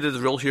Tim, maybe the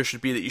rule here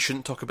should be that you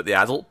shouldn't talk about the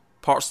adult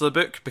parts of the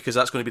book because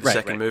that's going to be the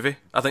second movie.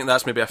 I think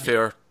that's maybe a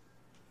fair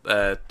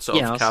sort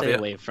of I'll caveat. stay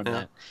away from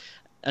that.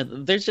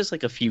 There's just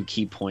like a few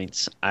key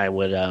points I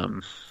would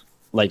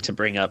like to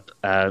bring up.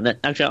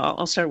 Actually,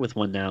 I'll start with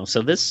one now.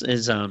 So this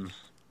is a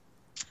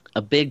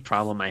big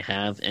problem I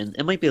have, and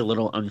it might be a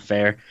little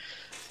unfair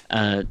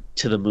to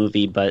the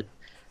movie, but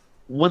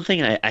one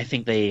thing I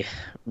think they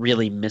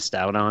really missed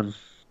out on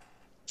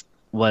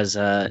was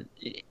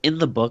in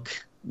the book,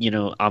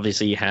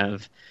 obviously you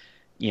have,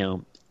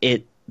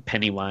 it,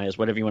 Pennywise,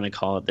 whatever you want to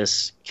call it,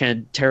 this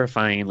kind of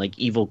terrifying, like,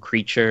 evil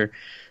creature,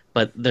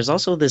 but there's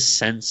also this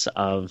sense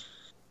of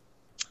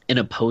an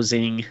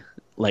opposing,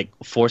 like,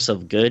 force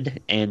of good,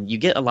 and you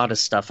get a lot of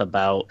stuff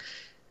about,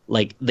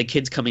 like, the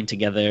kids coming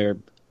together,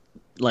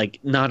 like,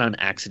 not on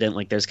accident.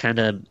 Like, there's kind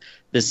of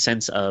this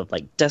sense of,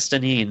 like,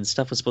 destiny and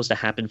stuff was supposed to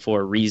happen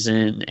for a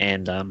reason,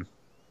 and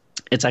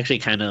it's actually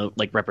kind of,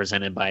 like,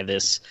 represented by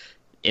this,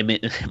 it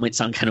might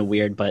sound kind of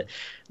weird, but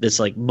this,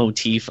 like,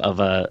 motif of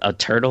a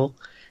turtle,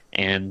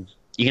 and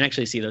you can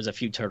actually see there's a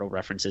few turtle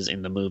references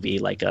in the movie,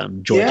 like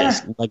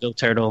George's Lego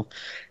turtle,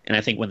 and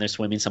I think when they're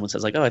swimming, someone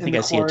says, like, oh, I think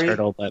I see a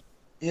turtle, but...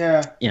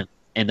 Yeah.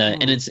 And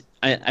it's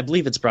I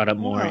believe it's brought up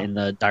more in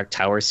the Dark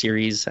Tower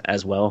series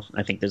as well.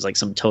 I think there's like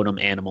some totem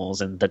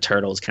animals, and the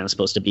turtle is kind of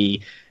supposed to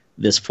be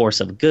this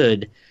force of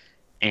good.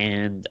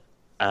 And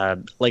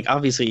like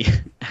obviously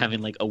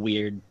having like a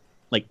weird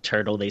like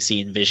turtle they see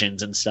in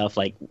visions and stuff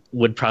like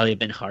would probably have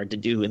been hard to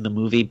do in the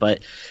movie. But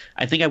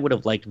I think I would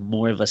have liked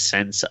more of a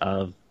sense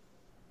of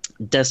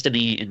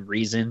destiny and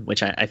reason,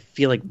 which I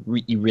feel like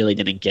you really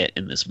didn't get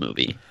in this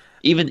movie.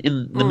 Even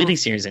in the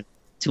miniseries,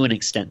 to an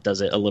extent,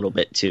 does it a little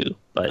bit too.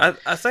 But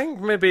I think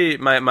maybe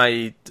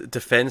my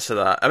defense of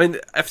that, I mean,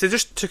 if they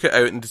just took it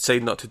out and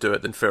decided not to do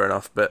it, then fair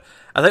enough. But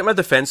I think my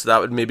defense of that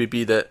would maybe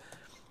be that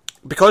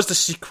because the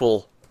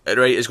sequel,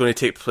 right, is going to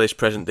take place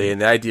present day,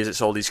 and the idea is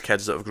it's all these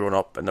kids that have grown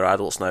up and they're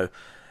adults now.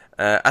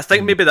 I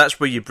think maybe that's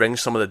where you bring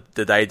some of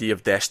the idea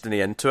of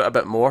destiny into it a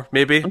bit more.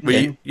 Maybe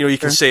where you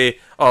can say,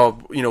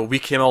 oh, we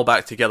came all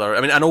back together.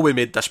 I mean, I know we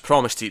made this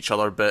promise to each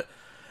other, but.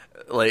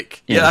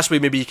 Like, that's where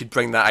maybe you could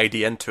bring that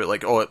idea into it.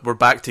 Like, oh, we're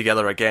back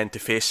together again to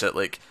face it.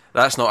 Like,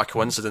 that's not a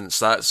coincidence.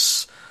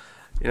 That's,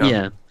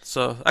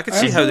 So I could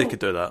see how they could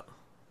do that.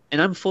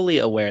 And I'm fully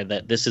aware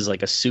that this is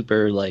like a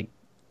super, like,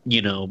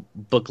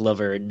 book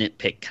lover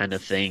nitpick kind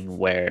of thing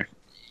where,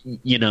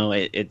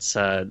 it's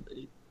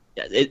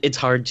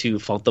hard to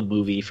fault the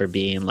movie for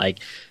being like,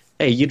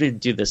 hey, you didn't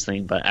do this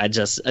thing. But I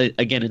just,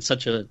 again, it's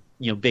such a,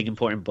 big,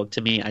 important book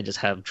to me. I just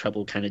have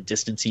trouble kind of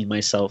distancing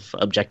myself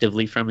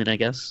objectively from it, I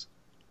guess.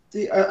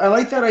 I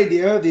like that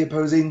idea of the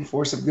opposing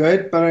force of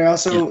good, but I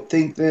also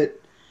think that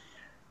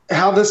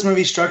how this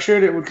movie's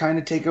structured, it would kind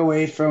of take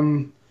away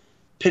from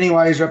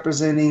Pennywise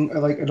representing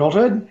like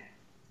adulthood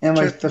and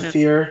like the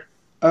fear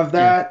of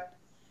that,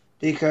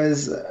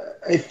 because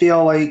I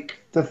feel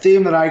like the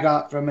theme that I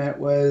got from it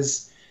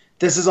was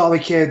this is all the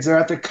kids, they're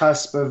at the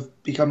cusp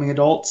of becoming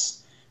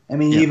adults. I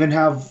mean, you even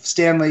have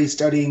Stanley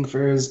studying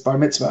for his bar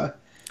mitzvah.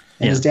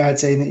 And his dad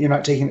saying that you're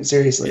not taking it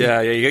seriously.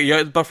 Yeah, you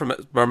got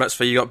the bar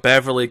mitzvah, you got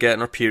Beverly getting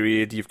her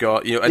period, you've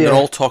got, and they're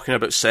all talking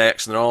about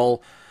sex, and they're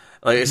all,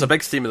 like, it's a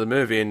big theme of the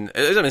movie, and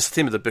it's the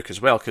theme of the book as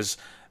well, because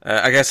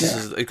I guess this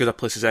is as good a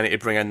place as any to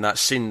bring in that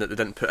scene that they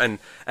didn't put in.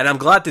 And I'm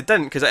glad they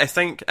didn't, because I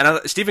think,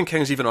 Stephen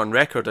King's even on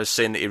record as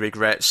saying that he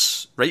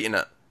regrets writing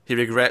it. He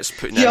regrets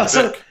putting it in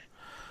the book.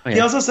 He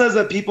also says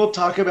that people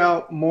talk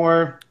about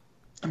more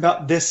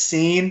about this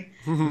scene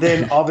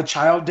than all the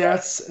child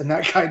deaths, and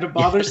that kind of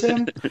bothers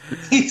him.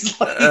 He's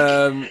like,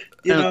 I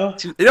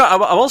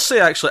will say,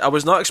 actually, I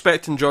was not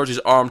expecting George's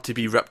arm to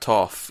be ripped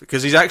off,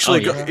 because he's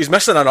actually he's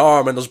missing an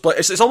arm, and there's blood.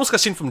 It's almost like a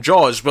scene from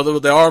Jaws, where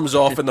the arm's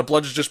off and the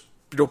blood's just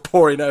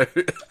pouring out.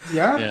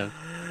 But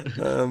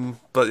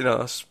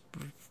that's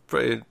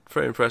pretty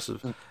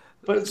impressive.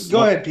 But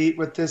go ahead, Pete,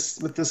 with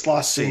this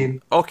last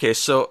scene. Okay,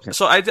 so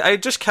I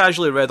just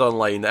casually read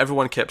online that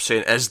everyone kept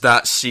saying, "Is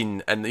that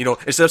scene?" And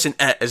instead of saying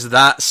 "it," is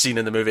that scene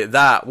in the movie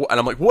that? And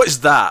I'm like, "What is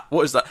that?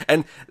 What is that?"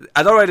 And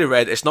I'd already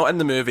read it's not in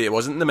the movie. It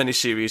wasn't in the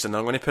miniseries, and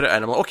I'm going to put it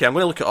in. I'm like, okay, I'm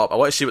going to look it up. I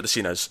want to see what the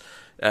scene is,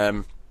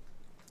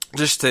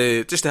 just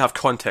to have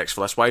context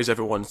for this. Why is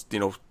everyone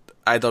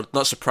either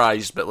not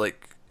surprised, but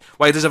like,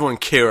 why does everyone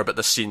care about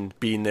the scene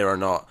being there or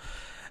not?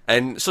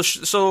 And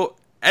so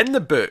in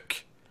the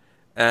book.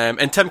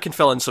 And Tim can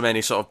fill in so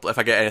many sort of if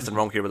I get anything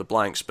wrong here with the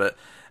blanks, but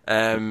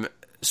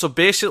so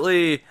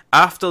basically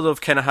after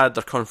they've kind of had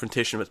their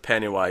confrontation with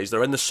Pennywise,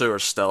 they're in the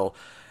sewers still.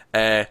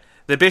 They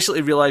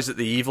basically realise that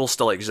the evil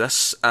still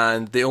exists,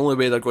 and the only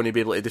way they're going to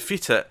be able to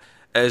defeat it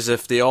is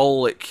if they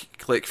all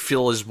like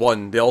feel as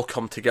one. They all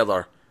come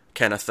together,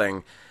 kind of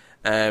thing.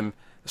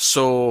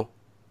 So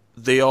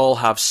they all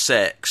have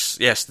sex.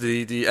 Yes,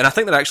 and I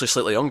think they're actually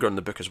slightly younger in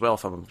the book as well,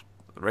 if I'm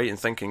right in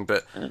thinking,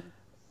 but.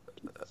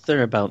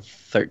 they're about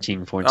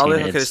 13, 14. Oh,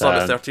 okay, it's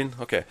not 13.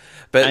 Okay,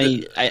 but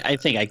I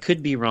think I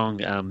could be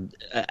wrong.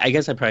 I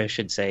guess I probably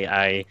should say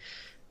I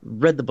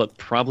read the book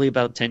probably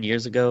about 10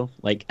 years ago.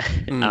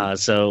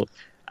 So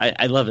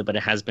I love it, but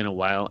it has been a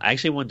while. I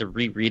actually wanted to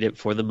reread it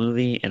for the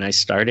movie, and I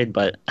started,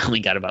 but I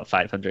only got about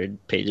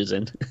 500 pages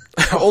in.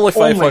 Only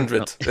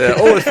 500. Yeah,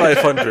 only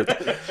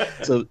 500.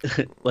 So,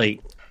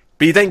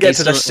 but you didn't get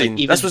to this still,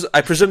 scene.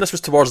 I presume this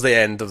was towards the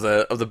end of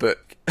the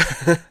book.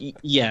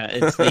 Yeah,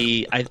 it's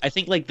I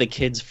think the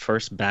kid's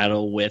first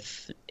battle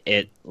with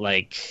it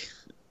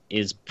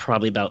is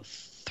probably about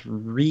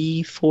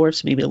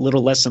 3/4, maybe a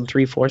little less than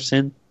 3/4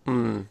 in.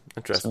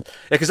 Interesting. Yeah,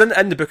 because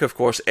in the book, of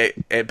course,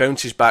 it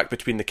bounces back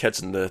between the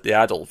kids and the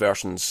adult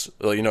versions.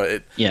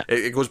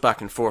 It goes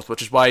back and forth,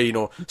 which is why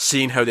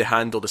seeing how they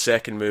handle the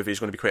second movie is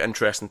going to be quite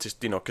interesting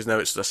to because now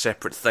it's a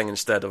separate thing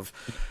instead of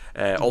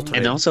alternating.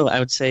 And also, I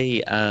would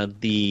say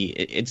it's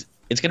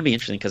going to be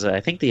interesting because I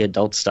think the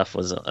adult stuff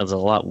was a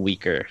lot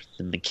weaker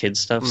than the kids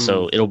stuff,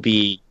 so it'll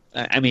be.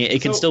 I mean,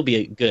 it can still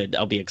be good.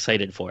 I'll be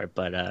excited for it,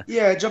 but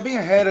yeah. Jumping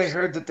ahead, I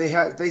heard that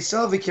they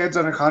still have the kids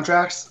under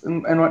contracts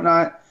and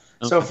whatnot.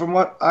 Okay. So from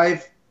what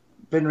I've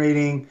been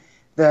reading,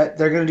 that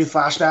they're going to do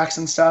flashbacks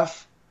and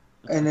stuff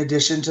in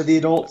addition to the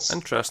adults.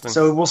 Interesting.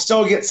 So we'll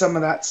still get some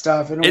of that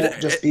stuff, and it won't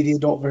just be the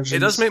adult version. It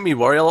does make me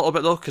worry a little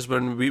bit though, because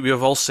when we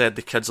have all said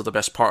the kids are the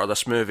best part of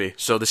this movie,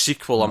 so the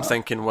sequel, I'm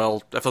thinking,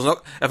 well, if there's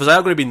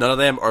either going to be none of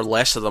them or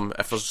less of them,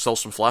 if there's still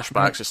some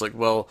flashbacks, it's like,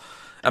 well,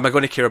 am I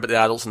going to care about the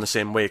adults in the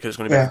same way? Because it's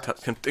going to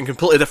be a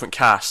completely different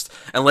cast,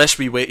 unless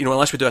we wait,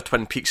 unless we do a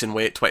Twin Peaks and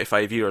wait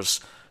 25 years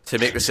to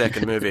make the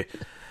second movie.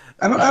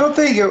 I don't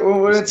think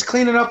when it's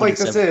cleaning up like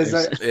this is.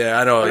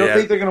 I know. I don't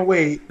think they're going to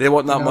wait. They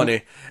want that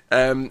money.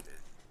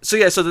 So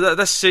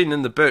this scene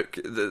in the book,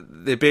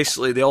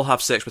 they all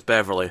have sex with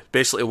Beverly,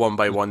 basically one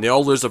by one. They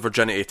all lose their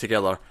virginity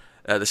together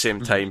at the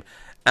same time,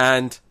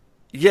 and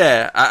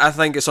I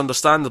think it's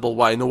understandable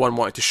why no one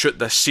wanted to shoot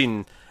this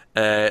scene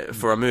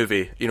for a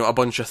movie. A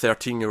bunch of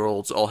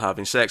 13-year-olds all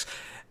having sex,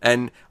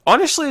 and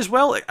honestly, as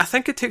well, I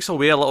think it takes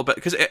away a little bit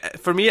because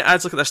for me, it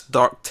adds this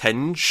dark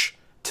tinge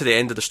to the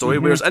end of the story,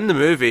 whereas in the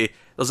movie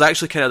there's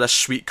actually kind of this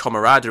sweet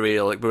camaraderie,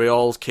 where we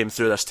all came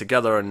through this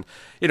together, and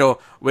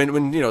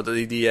when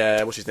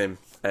the what's his name,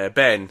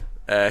 Ben,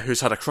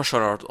 who's had a crush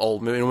on her all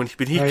movie, when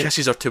he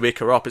kisses her to wake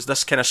her up, it's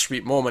this kind of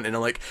sweet moment, and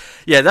I'm like,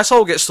 this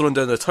all gets thrown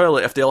down the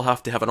toilet if they all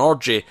have to have an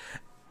orgy,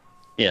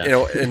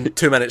 in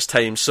 2 minutes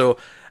time. So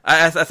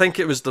I think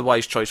it was the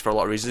wise choice for a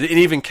lot of reasons, and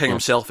even King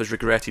himself has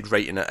regretted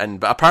writing it in,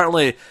 but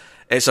apparently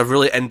it's a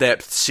really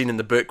in-depth scene in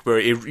the book where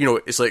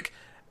it's like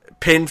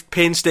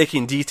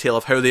painstaking detail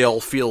of how they all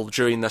feel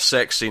during this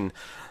sex scene.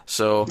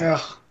 So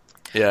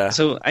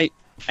So I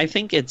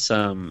think it's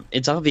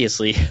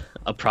obviously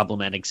a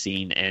problematic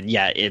scene, and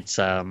it's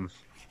it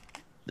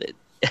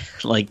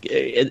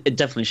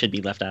definitely should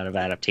be left out of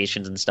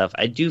adaptations and stuff.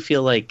 I do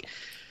feel like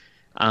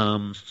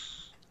and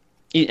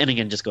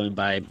again, just going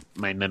by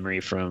my memory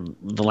from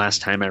the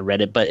last time I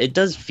read it, but it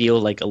does feel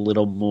like a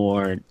little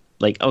more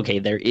okay,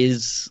 there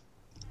is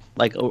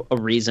a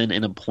reason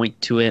and a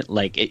point to it.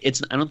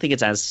 It's I don't think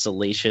it's as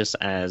salacious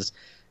as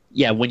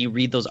when you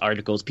read those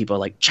articles, people are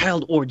like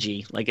child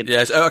orgy.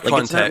 It's out of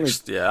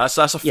context. That's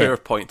a fair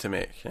point to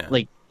make. Yeah.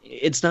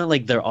 It's not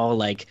like they're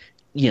all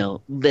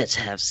let's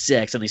have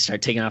sex and they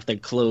start taking off their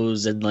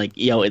clothes and bow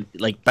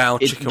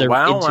chicka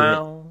wow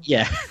wow.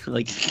 Yeah,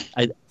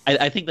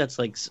 I think that's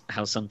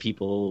how some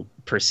people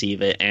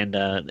perceive it, and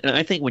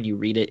I think when you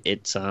read it,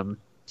 it's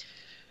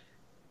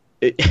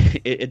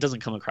It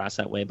doesn't come across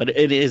that way, but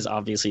it is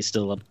obviously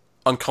still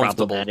a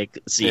problematic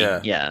scene.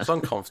 Yeah, it's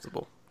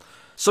uncomfortable.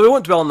 So we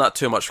won't dwell on that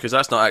too much because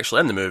that's not actually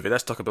in the movie.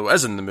 Let's talk about what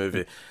is in the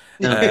movie.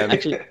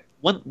 Actually,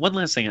 one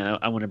last thing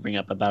I want to bring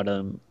up about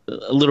a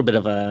little bit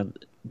of a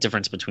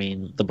difference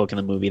between the book and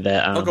the movie.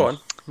 That go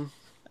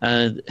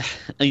on.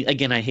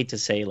 Again, I hate to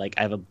say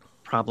I have a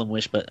problem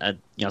wish, but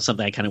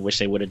something I kind of wish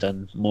they would have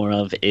done more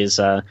of is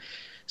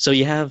so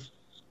you have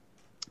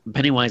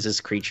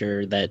Pennywise's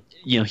creature that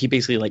he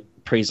basically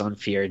preys on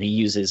fear, and he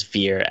uses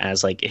fear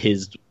as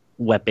his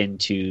weapon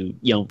to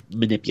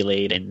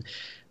manipulate and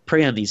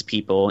prey on these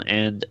people.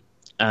 And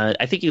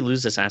I think you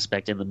lose this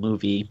aspect in the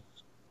movie,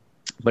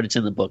 but it's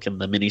in the book and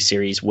the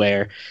miniseries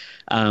where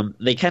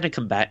they kind of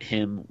combat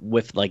him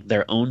with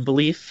their own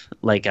belief.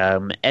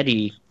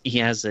 Eddie, he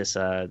has this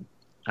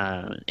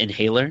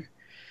inhaler,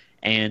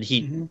 and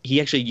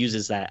he actually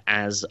uses that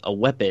as a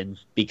weapon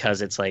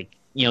because it's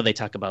they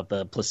talk about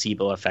the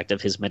placebo effect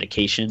of his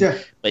medication,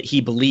 but he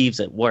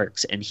believes it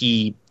works, and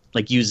he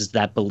uses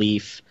that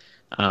belief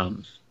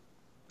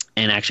and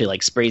actually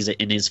sprays it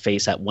in his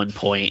face at one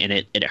point, and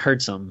it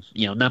hurts him,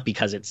 not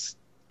because it's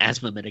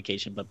asthma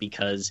medication, but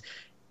because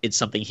it's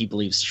something he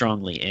believes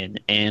strongly in.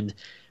 And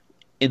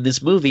in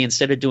this movie,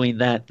 instead of doing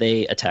that,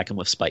 they attack him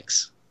with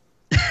spikes.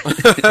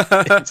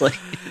 It's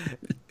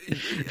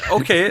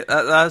okay,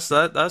 that's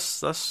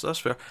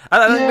fair.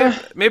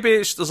 Maybe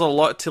there's a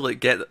lot to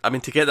get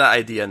that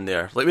idea in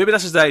there. Maybe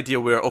this is the idea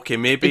where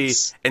maybe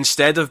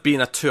instead of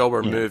being a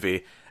 2-hour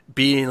movie,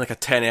 being like a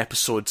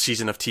 10-episode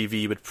season of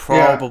TV would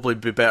probably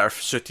be better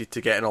suited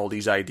to getting all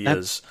these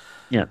ideas.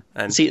 Yeah.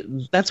 And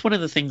see, that's one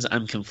of the things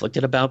I'm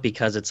conflicted about,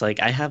 because it's like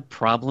I have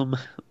problem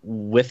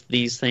with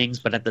these things,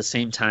 but at the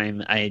same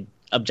time, I'm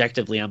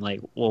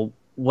like, well,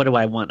 what do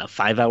I want? A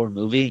 5-hour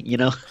movie? You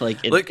know,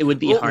 like it would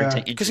be hard to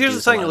introduce. Because here's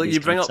the thing: like, you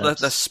bring concepts. up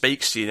this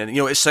Spike scene, and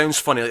it sounds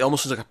funny. Like, it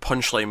almost sounds like a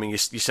punchline when you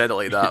said it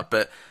like that.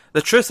 But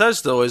the truth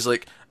is, though, is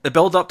like the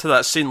build up to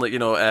that scene. Like,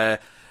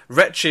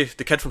 Richie,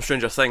 the kid from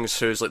Stranger Things,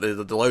 who's like the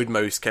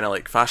loudmouth kind of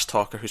like fast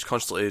talker, who's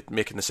constantly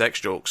making the sex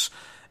jokes.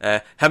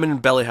 Him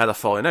and Billy had a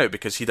falling out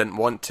because he didn't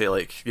want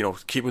to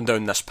keep them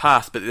down this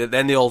path. But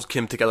then they all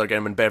came together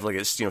again when Beverly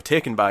gets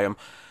taken by him,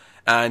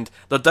 and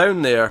they're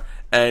down there,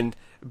 and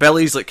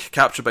Billy's like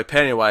captured by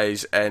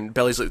Pennywise, and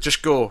Billy's like,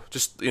 just go,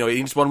 he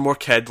needs one more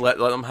kid, let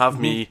them have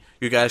me,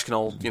 you guys can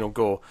all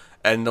go,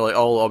 and they're like,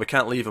 oh, we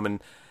can't leave him,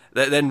 and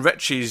then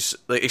Richie's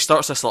like, he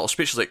starts this little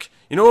speech, he's like,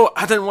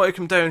 I didn't want to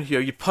come down here,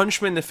 you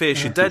punched me in the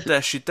face, you did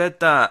this, you did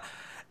that,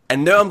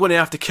 and now I'm going to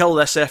have to kill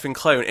this effing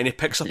clown, and he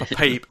picks up a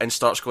pipe and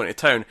starts going to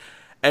town,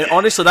 and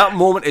honestly that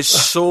moment is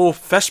so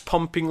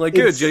fist-pumpingly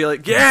good. You're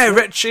like, yeah,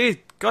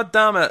 Richie, god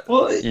damn it.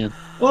 Well,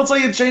 it's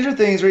like in Stranger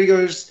Things where he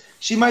goes,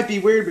 she might be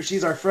weird, but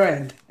she's our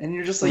friend, and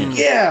you're just like,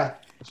 yeah,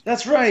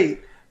 that's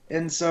right.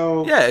 And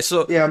so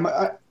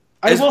I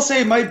will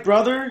say my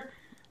brother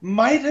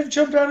might have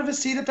jumped out of his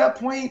seat at that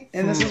point,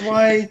 and this is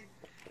why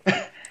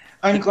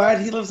I'm glad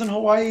he lives in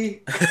Hawaii.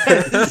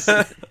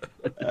 But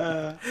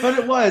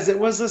it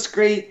was this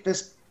great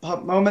fist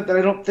pump moment that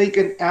I don't think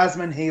an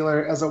asthma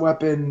inhaler as a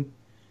weapon,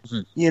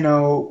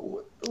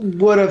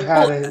 would have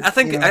had. I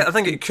think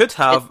it could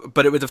have,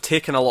 but it would have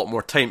taken a lot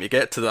more time to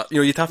get to that.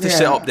 You'd have to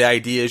set up the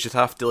ideas. You'd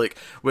have to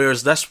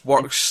whereas this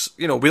works.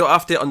 We don't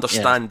have to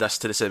understand this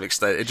to the same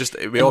extent.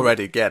 We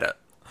already get it.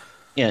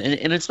 Yeah,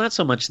 and it's not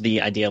so much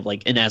the idea of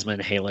like an asthma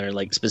inhaler,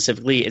 like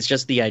specifically. It's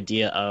just the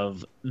idea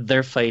of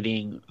they're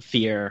fighting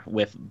fear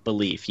with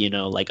belief.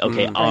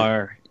 Okay,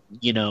 our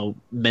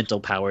mental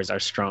powers are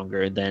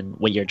stronger than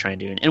what you're trying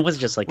to do, and it was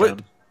just like.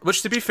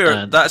 Which, to be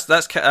fair,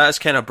 that's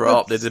kind of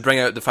brought up. They bring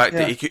out the fact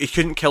that he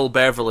couldn't kill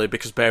Beverly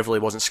because Beverly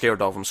wasn't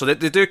scared of him. So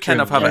they do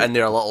kind of have it in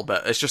there a little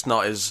bit. It's just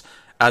not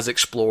as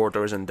explored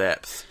or as in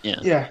depth.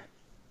 Yeah.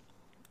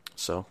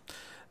 So,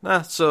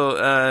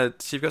 so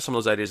you've got some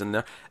of those ideas in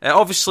there.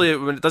 Obviously,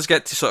 when it does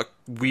get to sort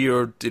of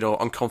weird,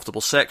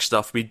 uncomfortable sex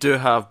stuff, we do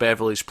have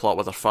Beverly's plot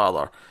with her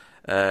father.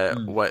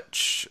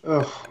 Which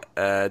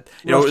as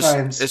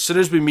soon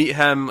as we meet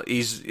him,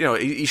 he's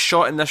he's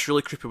shot in this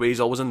really creepy way. He's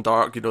always in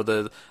dark.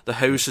 The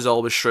house is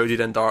always shrouded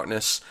in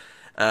darkness,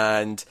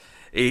 and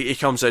he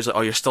comes out, he's like,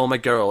 "Oh, you're still my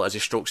girl," as he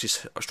strokes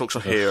her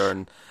hair,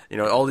 and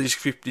all these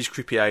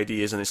creepy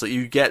ideas, and it's like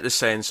you get the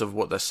sense of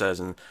what this is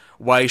and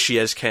why she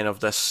is kind of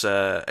this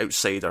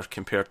outsider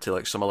compared to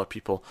like some other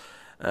people.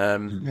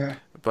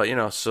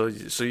 But so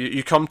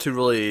you come to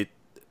really.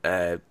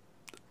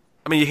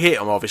 I mean, you hate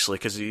him obviously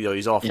because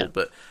he's awful,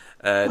 but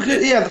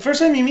the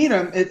first time you meet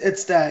him,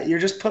 it's that you're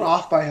just put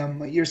off by him,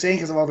 like you're saying,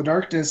 because of all the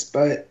darkness.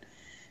 But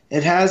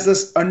it has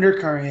this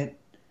undercurrent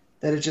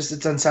that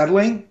it's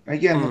unsettling.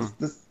 Again,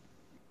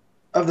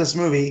 of this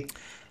movie,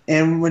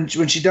 and when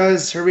she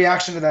does, her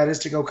reaction to that is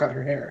to go cut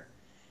her hair.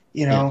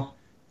 And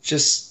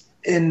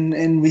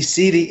we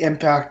see the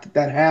impact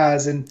that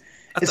has, and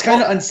it's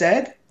kind of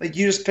unsaid. Like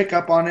you just pick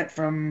up on it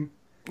from.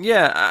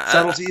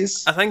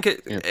 Subtleties. I think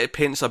it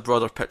paints a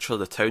broader picture of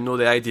the town, though.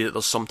 The idea that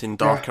there's something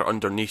darker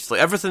underneath. Like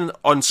everything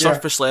on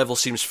surface level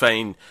seems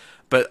fine,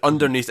 but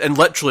underneath, and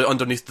literally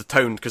underneath the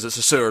town, because it's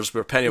the sewers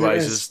where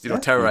Pennywise is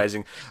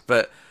terrorizing.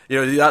 But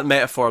that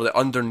metaphor that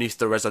underneath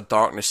there is a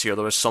darkness here.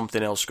 There is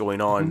something else going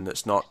on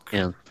that's not.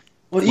 Yeah.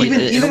 Well,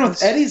 even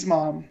with Eddie's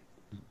mom,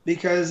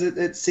 because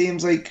it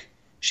seems like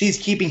she's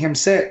keeping him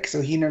sick,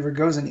 so he never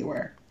goes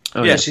anywhere.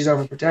 Oh, yeah, she's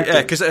overprotective.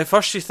 Yeah, because at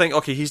first you think,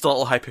 okay, he's the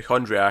little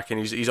hypochondriac,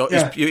 and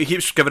he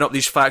keeps giving up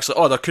these facts like,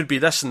 oh, there could be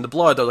this in the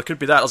blood, or there could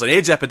be that. There's an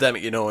AIDS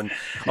epidemic, and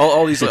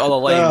all these other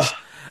lines.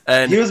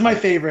 And he was my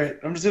favorite.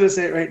 I'm just gonna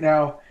say it right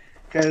now,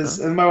 because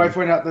my wife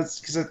pointed out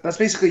that's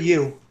basically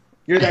you.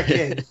 You're that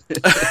kid.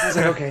 I was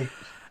like, okay,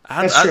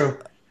 that's true.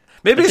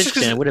 Maybe it's just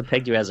because I would have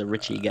pegged you as a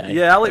Richie guy.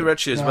 Yeah, I like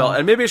Richie as well,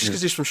 and maybe it's just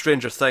because he's from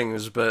Stranger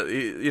Things, but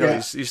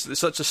he's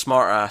such a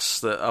smart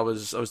ass that I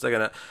was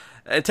digging it.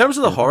 In terms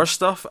of the horror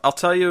stuff, I'll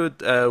tell you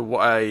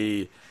what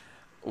I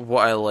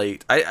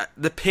liked.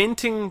 The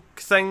painting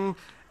thing,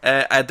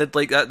 I did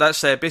like that.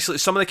 That's basically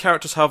some of the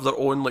characters have their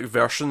own like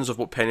versions of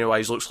what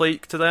Pennywise looks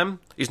like to them.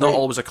 He's not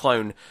always a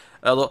clown.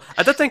 Although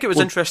I did think it was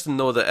interesting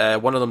though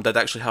that one of them did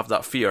actually have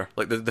that fear,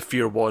 like the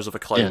fear was of a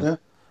clown,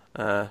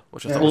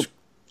 which I thought was.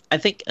 I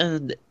think,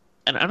 and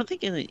I don't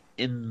think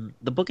in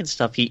the book and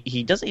stuff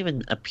he doesn't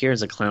even appear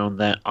as a clown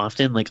that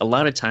often. Like a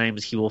lot of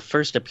times he will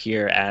first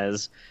appear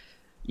as.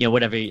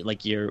 Whatever,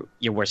 like your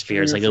worst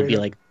fears, like it'll be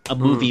like a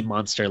movie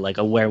monster, like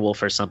a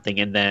werewolf or something,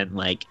 and then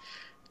like,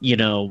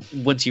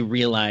 once you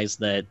realize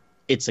that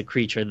it's a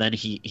creature, then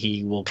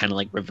he will kind of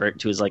like revert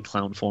to his like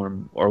clown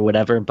form or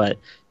whatever. But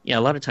a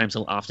lot of times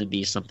he'll often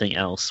be something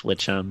else,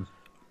 which I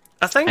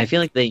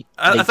feel like they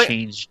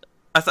changed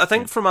I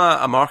think from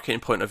a marketing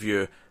point of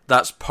view,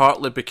 that's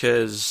partly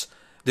because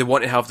they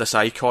want to have this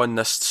icon,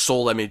 this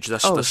soul image,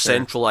 this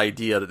central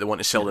idea that they want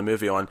to sell the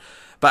movie on.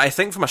 But I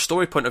think from a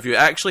story point of view, it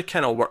actually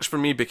kind of works for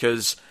me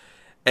because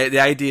the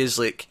idea is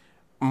like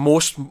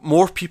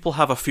more people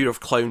have a fear of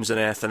clowns than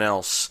anything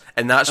else,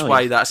 and that's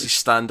why that's his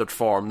standard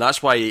form.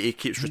 That's why he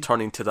keeps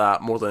returning to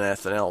that more than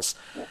anything else.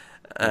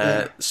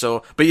 But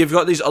you've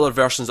got these other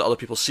versions that other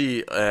people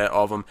see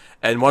of him,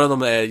 and one of them,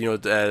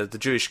 the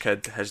Jewish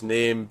kid, his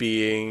name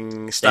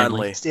being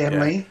Stanley.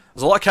 Stanley. Yeah.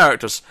 There's a lot of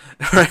characters,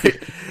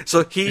 right?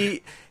 So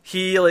he's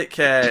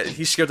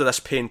scared of this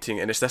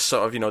painting, and it's this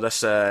sort of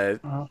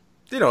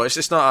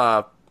it's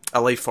not a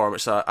life form.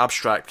 It's an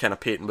abstract kind of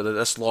painting with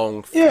this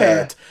long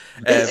head.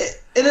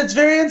 And it's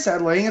very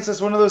unsettling. It's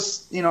just one of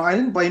those, I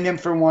didn't blame him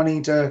for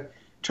wanting to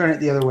turn it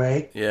the other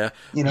way. Yeah.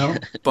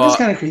 But it's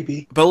kind of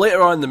creepy. But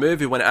later on in the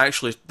movie, when it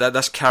actually,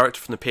 this character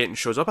from the painting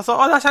shows up, I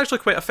thought, that's actually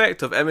quite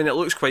effective. I mean, it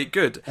looks quite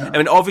good. Yeah. I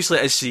mean, obviously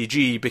it is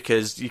CG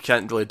because you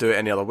can't really do it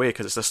any other way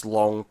because it's this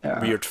long,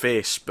 weird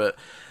face, but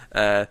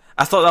I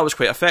thought that was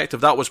quite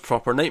effective. That was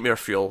proper nightmare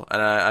fuel,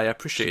 and I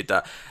appreciated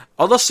that.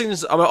 Other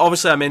scenes,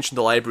 obviously I mentioned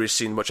the library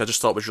scene, which I just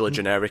thought was really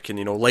generic, and,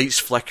 lights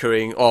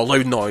flickering,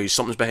 loud noise,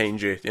 something's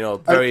behind you,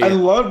 very... I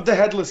loved the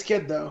headless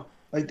kid, though.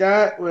 Like,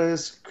 that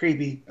was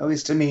creepy, at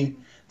least to me.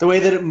 The way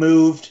that it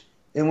moved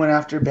and went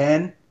after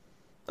Ben,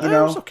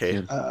 It was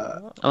okay.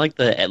 I like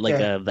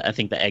I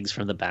think the eggs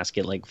from the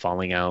basket, like,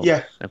 falling out.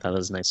 Yeah. I thought it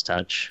was a nice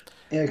touch.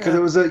 Yeah,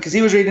 because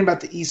he was reading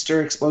about the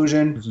Easter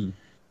explosion,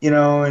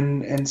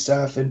 and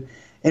stuff, and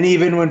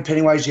even when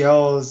Pennywise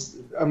yells,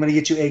 "I'm gonna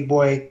get you, egg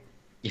boy,"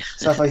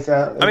 stuff like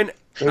that. I mean,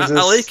 I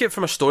like it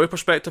from a story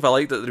perspective. I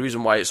like that the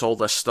reason why it's all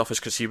this stuff is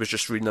because he was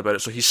just reading about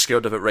it, so he's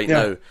scared of it right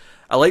now.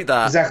 I like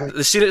that. Exactly.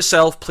 The scene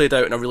itself played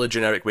out in a really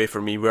generic way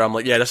for me, where I'm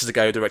like, yeah, this is the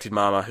guy who directed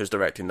Mama who's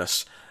directing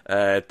this.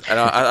 And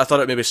I thought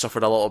it maybe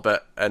suffered a little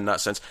bit in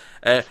that sense.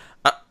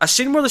 A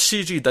scene where the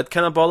CG did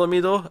kind of bother me,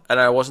 though, and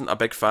I wasn't a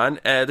big fan.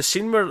 The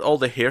scene where all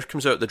the hair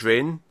comes out the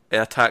drain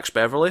and attacks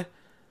Beverly.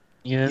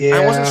 Yeah.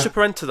 I wasn't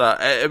super into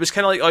that. It was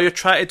kind of like, you're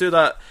trying to do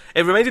that.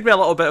 It reminded me a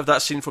little bit of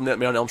that scene from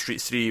Nightmare on Elm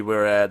Street 3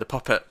 where the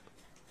puppet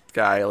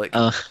guy,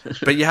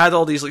 but you had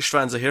all these like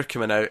strands of hair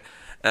coming out,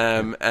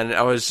 and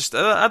I was just,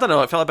 I don't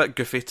know, it felt a bit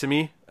goofy to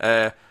me.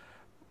 But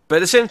at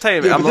the same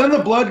time, then the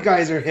blood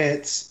geyser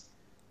hits,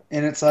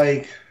 and it's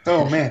like,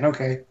 oh man,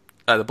 okay.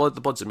 The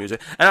blood's amusing,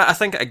 and I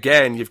think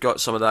again you've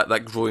got some of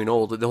that growing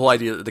old. The whole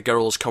idea that the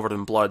girl is covered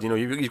in blood.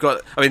 You've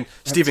got. I mean,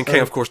 Stephen King,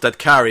 of course, did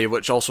Carrie,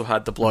 which also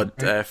had the blood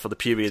for the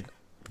period.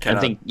 I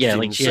think,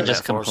 like she had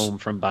just come home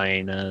from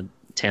buying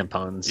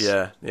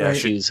tampons. Right.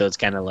 Shoes, so it's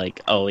kind of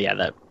like, oh yeah,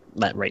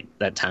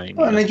 that time.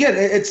 Well, and again,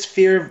 it's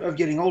fear of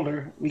getting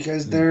older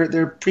because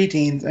they're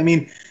preteens. I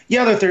mean,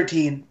 they're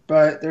 13,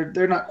 but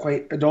they're not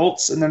quite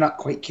adults and they're not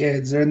quite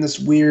kids. They're in this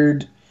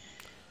weird,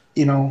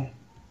 no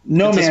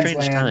man's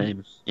land.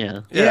 Time.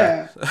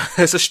 Yeah.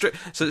 It's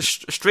a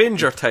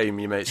stranger time,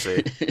 you might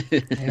say.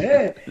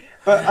 Yeah,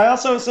 but I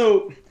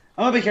also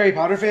I'm a big Harry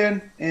Potter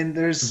fan, and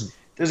there's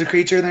a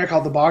creature in there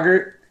called the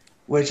Boggart,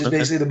 which is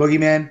basically the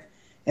boogeyman,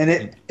 and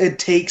it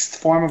takes the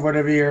form of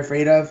whatever you're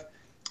afraid of,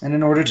 and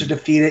in order to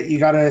defeat it, you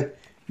gotta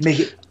make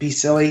it be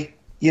silly.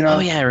 Oh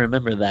yeah, I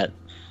remember that.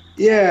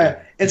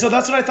 Yeah, and so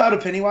that's what I thought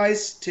of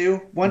Pennywise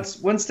too. Once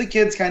the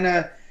kids kind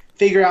of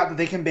figure out that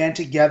they can band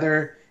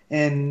together,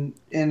 and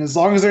as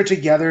long as they're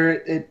together,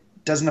 it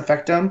doesn't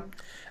affect them.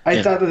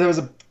 I thought that was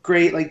a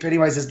great, like,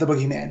 Pennywise is the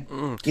boogeyman.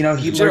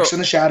 He lurks in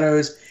the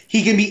shadows.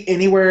 He can be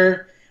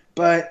anywhere,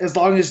 but as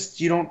long as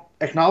you don't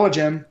acknowledge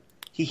him,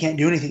 he can't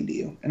do anything to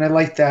you. And I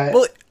like that.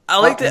 Well, I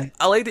like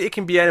that he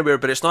can be anywhere,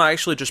 but it's not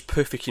actually just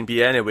poof, he can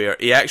be anywhere.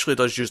 He actually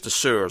does use the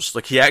sewers.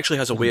 Like, he actually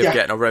has a way of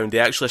getting around. They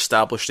actually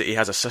established that he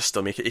has a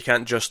system. He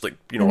can't just,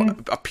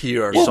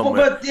 appear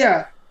somewhere.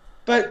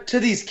 But to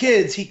these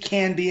kids, he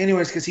can be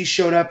anywhere because he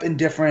showed up in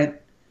different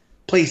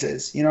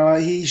places.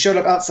 He showed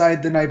up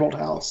outside the Neibolt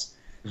house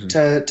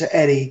to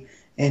Eddie,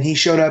 and he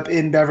showed up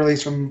in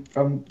Beverly's from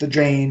the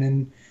drain,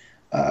 and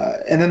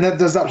then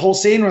there's that whole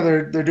scene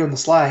where they're doing the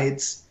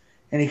slides,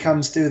 and he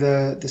comes through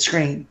the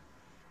screen.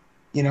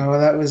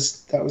 That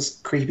was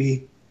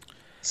creepy.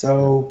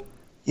 So,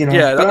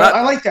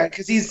 I like that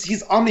because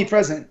he's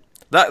omnipresent.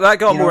 That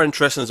got more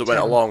interesting as it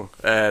went along,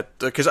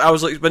 because I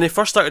was like, when he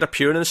first started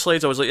appearing in the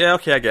slides, I was like, yeah,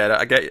 okay, I get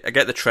it, I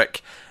get the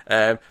trick.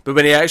 But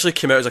when he actually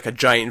came out as like a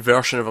giant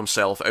version of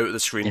himself out of the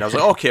screen, I was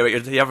like, okay,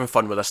 wait, you're having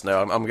fun with this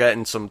now. I'm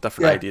getting some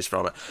different ideas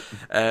from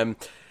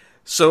it.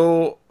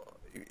 So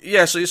you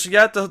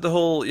had the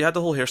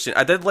whole hair scene.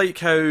 I did like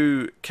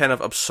how kind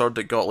of absurd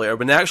it got later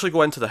when they actually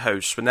go into the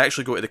house, when they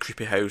actually go to the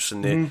creepy house,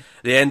 and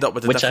they end up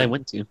with which I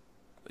went to.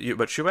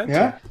 Which you went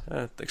to?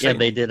 Yeah,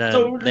 they did.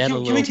 So they had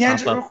can we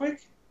tangent real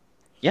quick?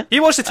 Yeah.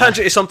 He wants to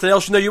tangent to something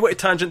else. You want to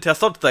tangent to a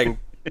third thing.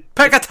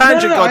 Pick a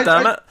tangent,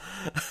 goddammit.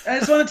 I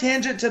just want to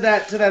tangent to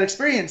that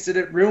experience. Did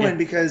it ruin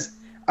because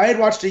I had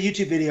watched a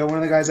YouTube video, one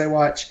of the guys I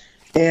watch,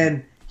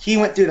 and he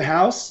went through the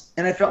house,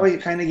 and I felt like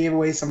it kind of gave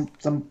away some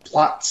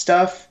plot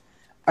stuff.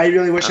 I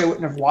really wish I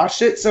wouldn't have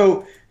watched it.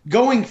 So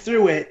going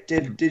through it,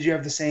 did you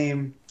have the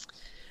same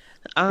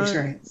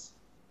experience?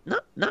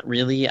 Not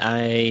really.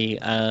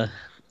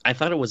 I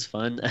thought it was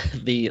fun.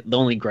 The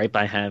only gripe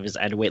I have is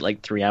I had to wait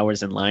like 3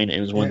 hours in line. And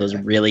it was one of those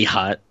really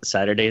hot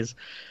Saturdays.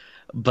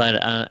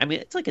 But I mean,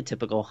 it's like a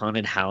typical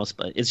haunted house,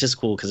 but it's just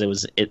cool because it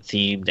was it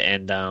themed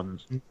and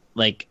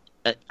like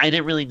I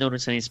didn't really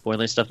notice any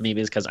spoiler stuff.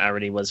 Maybe it's because I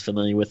already was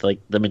familiar with like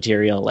the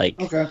material.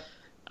 Like, Okay.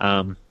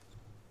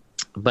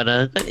 But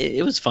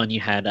it was fun. We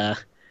had a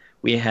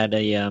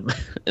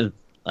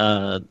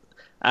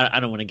I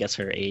don't want to guess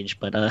her age,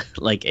 but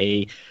like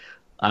a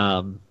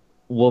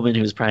woman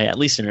who was probably at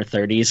least in her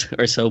 30s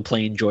or so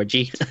playing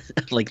Georgie,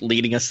 like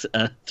leading us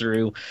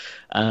through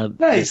Nice.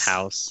 this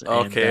house.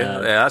 Okay,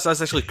 And, yeah,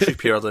 that's actually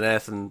creepier than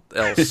anything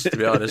else, to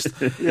be honest.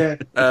 Yeah.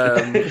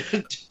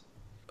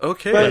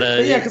 Okay.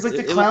 But yeah, because like the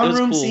it clown was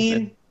room cool.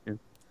 scene, Yeah.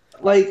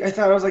 like I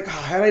thought I was like,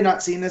 had I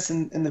not seen this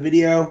in the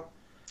video,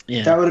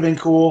 Yeah. that would have been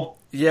cool.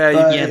 Yeah,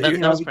 But, Yeah, that you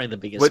know, was probably the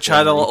biggest. which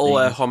had a spoilery little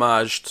thing.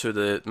 homage to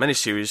the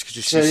miniseries because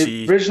you The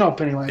see original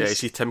Pennywise. yeah, you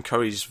see Tim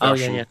Curry's Oh, yeah,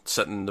 version yeah.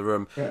 sitting in the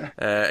room, Yeah.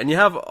 and you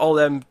have all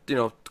them,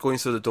 going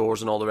through the doors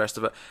and all the rest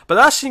of it. But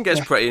that scene gets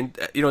Yeah. pretty,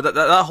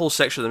 that whole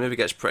section of the movie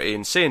gets pretty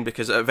insane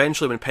because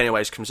eventually when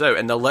Pennywise comes out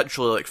and they're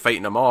literally like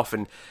fighting him off,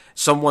 and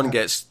someone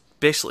gets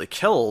basically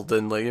killed,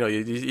 and like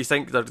you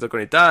think they're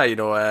going to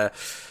die,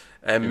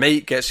 and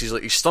Mike gets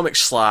his stomach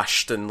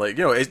slashed, and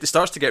it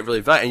starts to get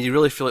really bad, and you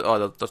really feel like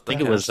I think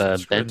it was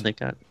Ben that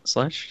got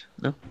slashed.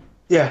 No.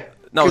 Yeah.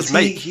 No, it was 'Cause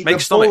Mike. the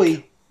Mike's stomach.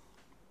 bully-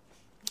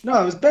 No,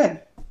 it was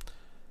Ben.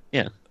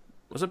 Yeah.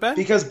 Was it Ben?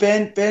 Because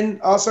Ben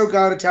also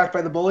got attacked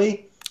by the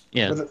bully.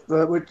 Yeah.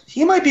 Which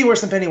he might be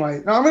worse than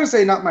Pennywise. No, I'm going to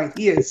say not Mike.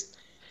 He is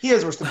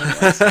worse than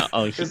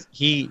Pennywise.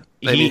 He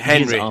I mean, he's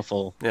Henry.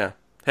 awful. Yeah,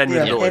 Henry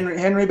Yeah, Billy.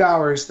 Henry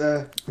Bowers.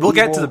 We'll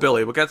get to evil the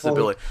Billy. We'll get to the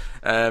bully.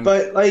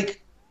 Billy.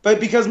 But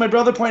because my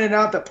brother pointed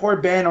out that poor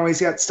Ben always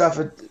got stuff,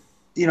 it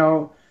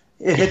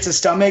hits his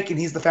stomach, and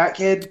he's the fat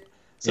kid,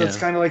 so it's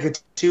Yeah. kind of like a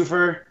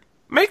twofer.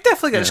 Mike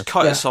definitely gets Yeah.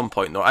 cut Yeah. at some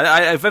point, though.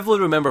 I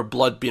vividly remember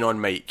blood being on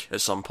Mike at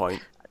some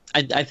point.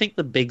 I think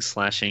the big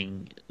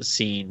slashing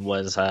scene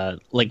was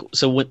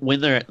so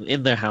when they're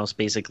in their house,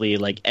 basically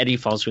like Eddie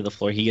falls through the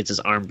floor, he gets his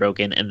arm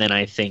broken, and then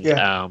I think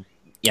Ben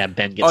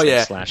gets Oh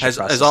yeah, slashed his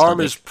across his the arm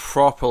stomach. is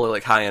properly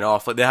hanging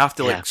off. Like they have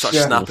to Yeah. sort of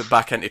Yeah. snap it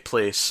back into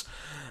place.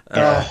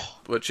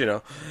 Which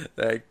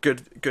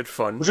good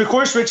fun. Which of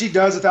course Richie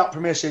does without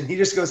permission. He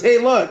just goes, "Hey,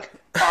 look,"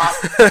 pop,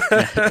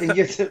 and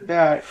gets it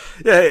back.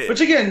 Yeah,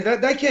 Which again,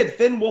 that kid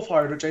Finn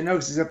Wolfhard, which I know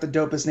because he's got the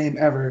dopest name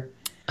ever.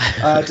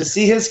 To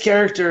see his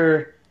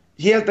character,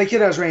 that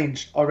kid has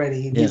range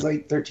already. And he's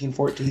like 13,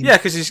 14. yeah,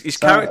 because his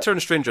So- character in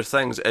Stranger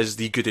Things is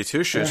the Goody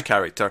Two Shoes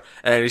character,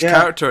 and his Yeah.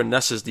 character in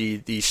this is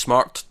the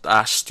smart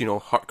ass,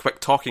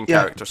 quick talking Yeah.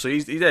 character. So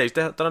he's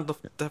done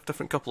a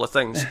different couple of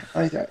things.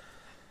 I like that.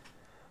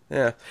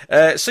 Yeah.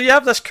 So you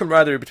have this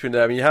camaraderie between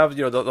them. You have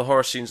the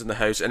horror scenes in the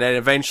house, and then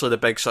eventually the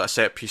big sort of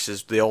set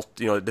pieces. They all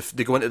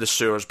they go into the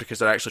sewers because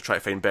they're actually trying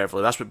to find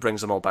Beverly. That's what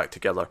brings them all back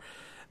together.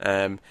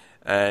 And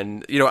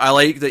I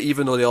like that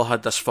even though they all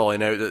had this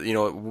falling out, that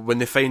when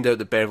they find out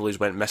that Beverly's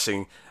went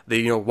missing,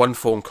 they one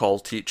phone call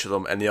to each of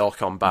them, and they all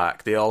come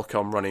back. They all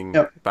come running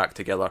back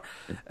together,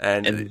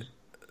 and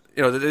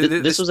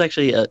this was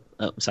actually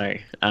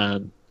sorry.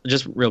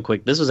 Just real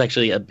quick, this was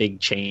actually a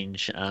big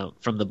change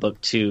from the book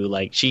too.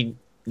 Like she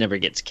never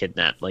gets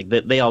kidnapped. Like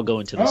they all go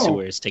into the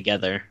sewers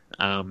together.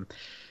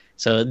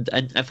 So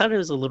I thought it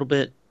was a little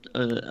bit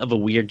of a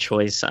weird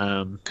choice.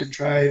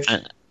 Contrived.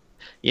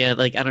 Yeah,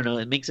 like I don't know.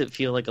 It makes it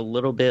feel like a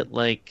little bit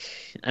like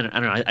I don't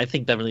know. I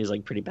think Beverly is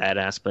like pretty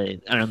badass, but I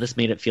don't know. This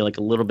made it feel like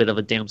a little bit of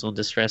a damsel in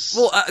distress.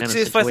 Well, kind of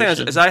see, the funny thing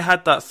situation. is I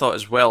had that thought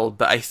as well,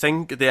 but I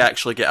think they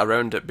actually get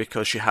around it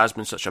because she has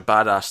been such a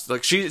badass.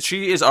 Like she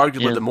is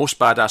arguably the most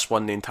badass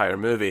one in the entire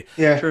movie.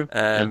 Yeah. True.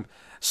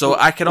 So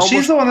I can almost.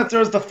 She's the one that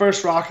throws the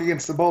first rock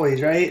against the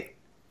bullies, right?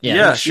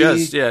 Yeah, she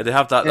is. Yeah, they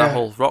have that Yeah.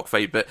 whole rock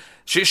fight, but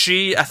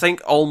she I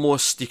think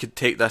almost you could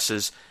take this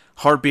as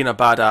her being a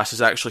badass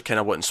is actually kind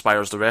of what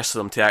inspires the rest of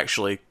them to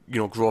actually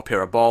grow a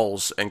pair of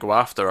balls and go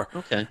after her.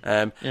 Okay.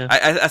 Yeah.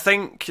 I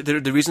think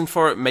the reason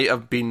for it might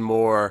have been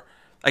more.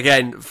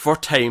 Again, for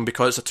time,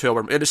 because it's a 2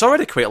 hour... It's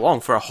already quite long.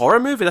 For a horror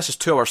movie, this is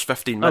 2 hours,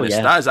 15 minutes.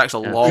 yeah. That is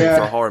actually long Yeah.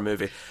 for a horror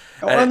movie.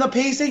 And the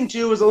pacing,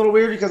 too, was a little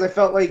weird because I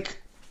felt like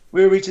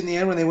we were reaching the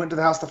end when they went to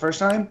the house the first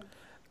time.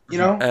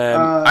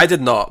 I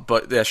did not,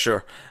 but yeah,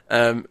 sure.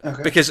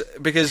 Okay. Because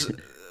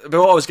but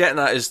what I was getting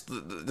at is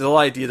the whole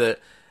idea that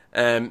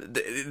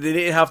they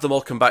need to have them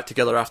all come back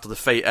together after the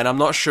fight, and I'm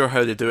not sure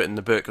how they do it in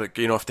the book, like,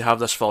 if they have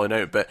this falling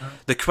out, but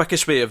the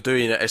quickest way of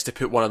doing it is to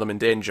put one of them in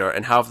danger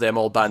and have them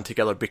all band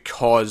together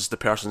because the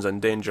person's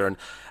in danger, and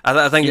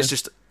I think it's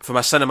just, from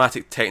a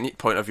cinematic technique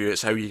point of view,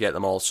 it's how you get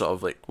them all sort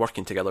of like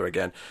working together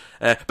again.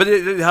 But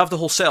they have the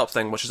whole setup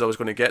thing, which is I was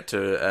going to get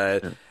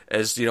to,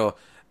 is, the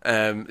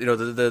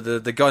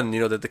gun,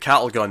 the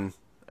cattle gun,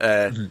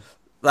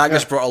 that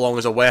gets brought along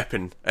as a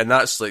weapon, and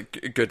that's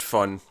like good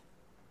fun.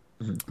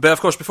 But of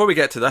course, before we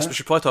get to this, we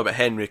should probably talk about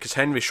Henry, because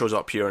Henry shows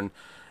up here, and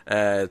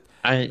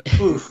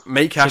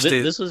Mike has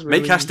this was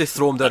really... Mike has to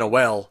throw him down a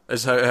well.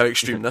 Is how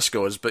extreme this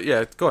goes. But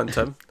yeah, go on,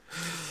 Tim.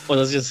 Well,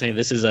 I was just saying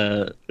this is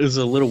a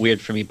little weird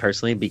for me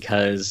personally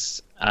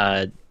because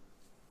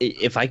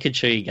if I could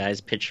show you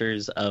guys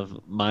pictures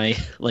of my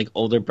like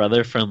older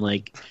brother from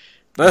like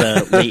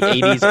the late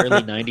 80s,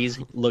 early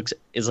 90s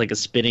is like a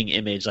spitting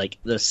image, like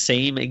the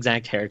same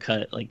exact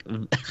haircut, like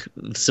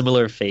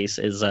similar face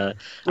is I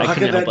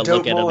couldn't help but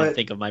look at him and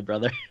think of my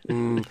brother.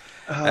 Do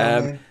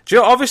you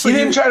know, obviously he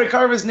didn't try to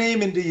carve his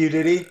name into you,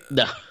 did he?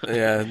 No.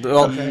 Yeah.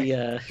 Well,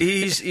 okay.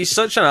 He's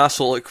such an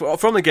asshole. Like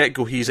from the get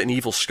go, he's an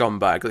evil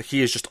scumbag. Like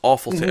he is just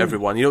awful to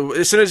everyone. You know,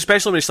 as soon as,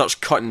 especially when he starts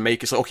cutting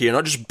Mike, it's like, okay, you're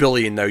not just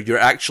bullying now. You're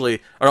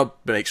actually, or not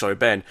Mike, sorry,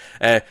 Ben.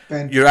 Ben.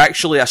 You're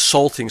actually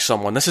assaulting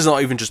someone. This is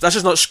not even just. This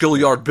is not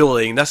schoolyard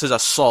bullying. This is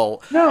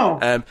assault.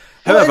 No.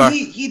 However,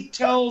 he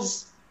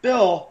tells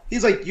Bill,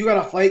 he's like, you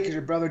got to fight because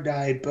your brother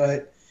died,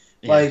 but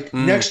like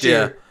next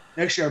year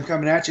I'm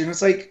coming at you, and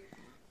it's like,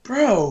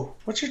 bro,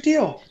 what's your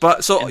deal?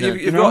 But so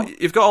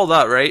you've got all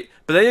that, right?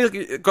 But then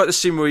you've got the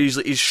scene where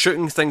he's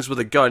shooting things with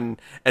a gun,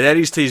 and then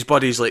he's to his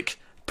buddies like,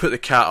 put the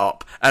cat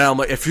up, and I'm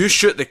like, if you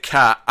shoot the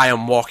cat, I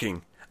am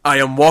walking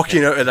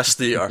out of this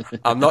theater.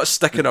 I'm not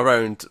sticking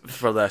around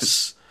for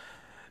this.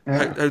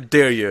 How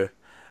dare you?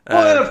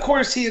 Well, and of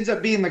course he ends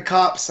up being the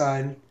cop's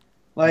son.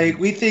 Like,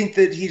 we think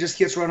that he just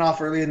gets run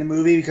off early in the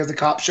movie because the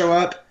cops show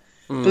up,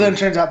 but then it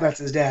turns out that's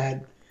his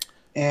dad.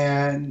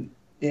 And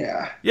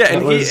yeah,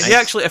 and he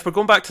actually, if we're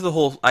going back to the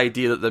whole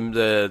idea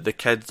that the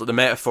kids, the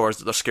metaphors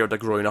that they're scared of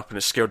growing up and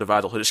is scared of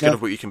adulthood, is scared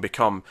of what you can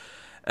become.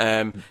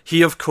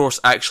 He of course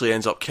actually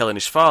ends up killing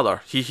his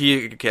father.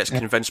 He gets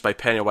convinced by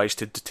Pennywise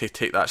to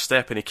take that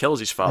step, and he kills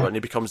his father, and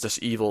he becomes this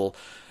evil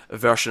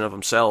version of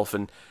himself.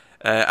 And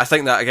I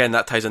think that again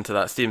that ties into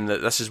that theme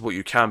that this is what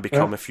you can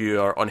become if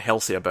you are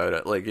unhealthy about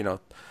it. Like, you know,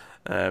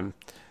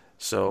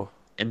 so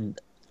and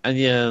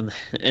again,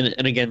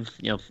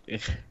 you know,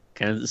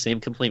 kind of the same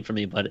complaint for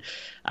me, but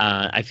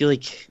I feel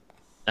like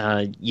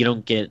you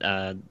don't get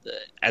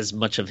as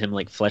much of him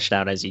like fleshed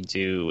out as you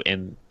do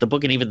in the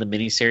book and even the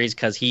miniseries,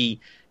 because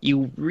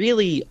you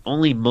really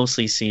only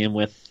mostly see him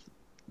with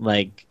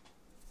like,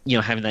 you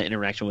know, having that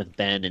interaction with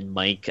Ben and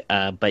Mike,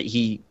 but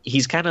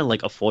he's kind of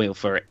like a foil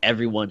for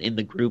everyone in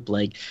the group.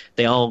 Like,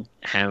 they all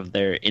have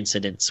their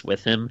incidents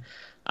with him,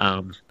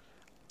 and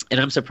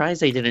I'm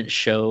surprised they didn't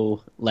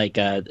show like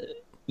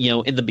you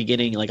know, in the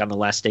beginning, like on the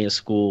last day of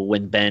school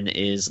when Ben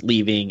is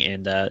leaving,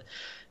 and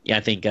I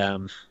think I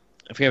forget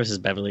if it was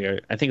Beverly, or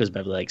I think it was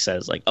Beverly, like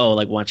says like, oh,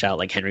 like watch out,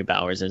 like Henry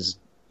Bowers is,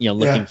 you know,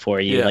 looking for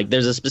you. Yeah. Like,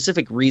 there's a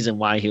specific reason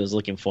why he was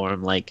looking for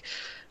him, like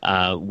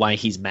why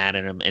he's mad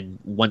at him and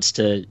wants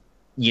to,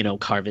 you know,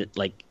 carve it,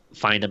 like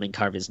find him and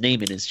carve his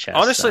name in his chest.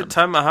 Honestly,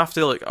 Tim, I have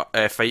to like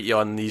fight you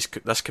on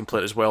this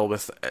complaint as well.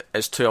 With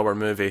it's 2-hour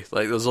movie,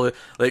 like there's only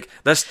like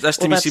this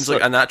to me seems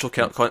like a natural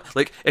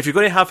like if you're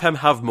going to have him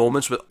have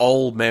moments with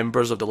all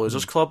members of the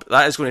Losers Club,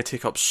 that is going to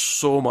take up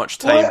so much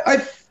time.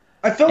 Well,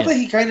 I felt that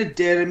he kind of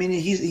did. I mean,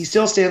 he's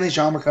still Stanley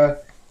Shamaka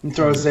and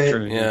throws it.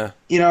 True, yeah.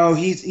 You know,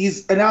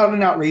 he's an out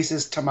and out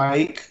racist to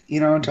Mike.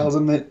 You know, and tells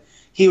him that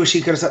he wish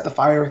he could have set the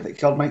fire that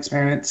killed Mike's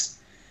parents,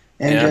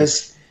 and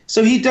just.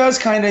 So he does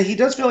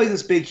feel like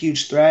this big,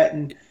 huge threat,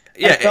 and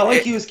I felt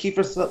like he was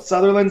Kiefer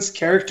Sutherland's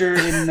character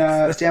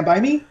in Stand By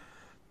Me.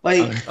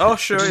 Like, oh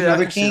sure, yeah,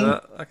 I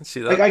can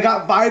see that. Like, I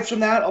got vibes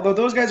from that, although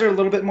those guys are a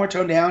little bit more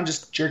toned down,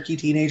 just jerky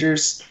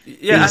teenagers.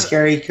 Yeah, being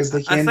scary because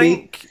they can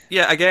be.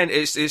 Yeah, again,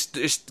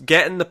 it's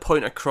getting the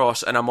point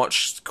across in a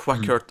much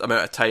quicker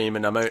amount of time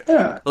and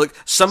like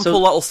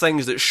simple little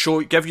things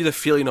that give you the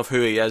feeling of who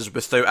he is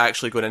without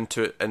actually going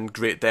into it in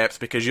great depth,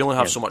 because you only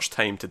have so much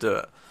time to do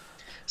it.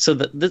 So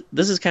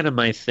this is kind of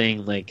my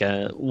thing, like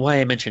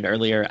why I mentioned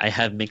earlier I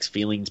have mixed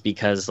feelings,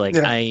 because like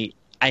I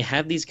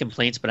have these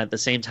complaints, but at the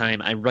same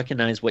time I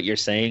recognize what you're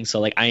saying. So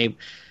like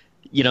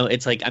you know,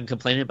 it's like I'm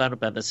complaining about it,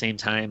 but at the same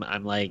time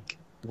I'm like,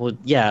 well,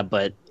 yeah,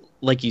 but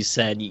like you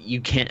said, you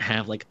can't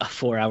have like a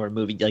 4-hour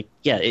movie. Like,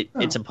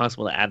 it's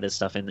impossible to add this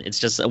stuff in. It's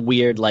just a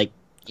weird, like,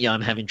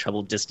 I'm having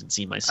trouble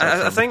distancing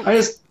myself. I think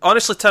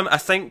honestly, Tim, I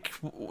think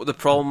the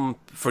problem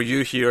for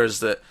you here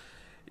is that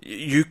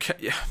you can.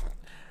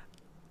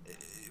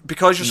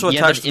 Because you're so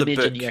attached to the book, you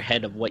have an image in your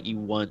head of what you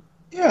want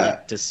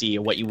to see,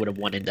 or what you would have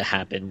wanted to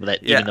happen,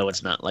 even though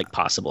it's not like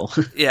possible.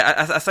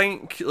 I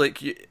think like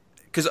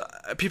because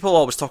people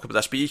always talk about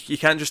this, but you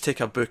can't just take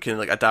a book and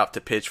like adapt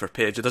it page for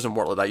page. It doesn't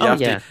work like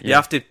that. You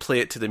have to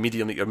play it to the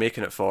medium that you're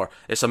making it for.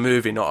 It's a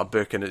movie, not a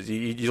book, and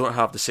you don't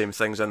have the same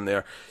things in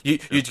there. You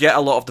get a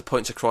lot of the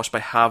points across by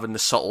having the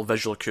subtle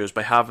visual cues,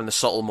 by having the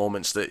subtle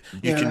moments that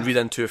you can read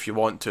into if you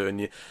want to,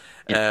 and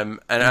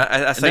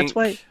I think that's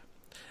why.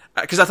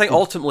 Because I think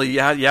ultimately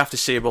you have to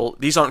say, well,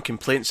 these aren't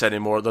complaints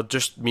anymore. They're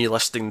just me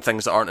listing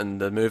things that aren't in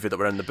the movie that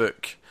were in the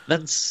book.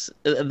 That's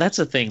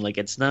the thing. Like,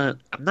 it's not.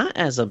 I'm not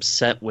as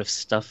upset with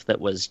stuff that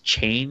was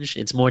changed.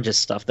 It's more just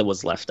stuff that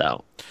was left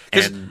out.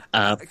 But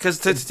I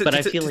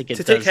feel like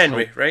to take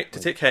Henry, right? To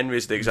take Henry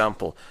as the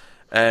example.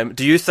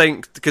 Do you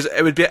think? Because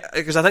it would be.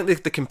 Because I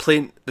think the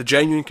complaint, the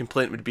genuine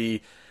complaint, would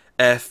be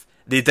if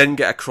they didn't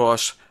get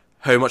across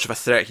how much of a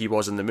threat he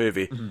was in the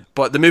movie.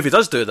 But the movie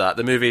does do that.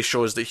 The movie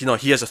shows that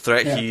he is a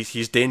threat. Yeah.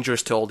 He's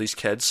dangerous to all these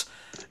kids.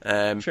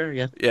 Sure,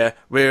 yeah. Yeah.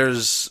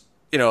 Whereas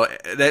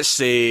let's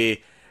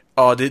say,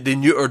 they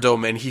neutered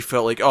him and he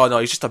felt like, oh no,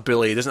 he's just a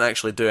bully. He doesn't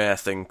actually do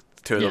anything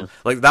to them.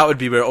 Like that would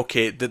be where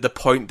the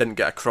point didn't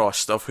get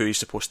across of who he's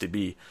supposed to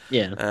be.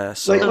 Yeah.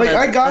 So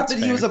I got that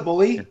he fair. was a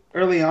bully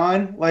early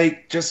on,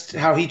 like just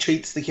how he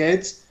treats the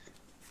kids.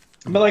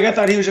 But like I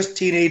thought he was just a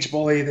teenage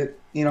bully that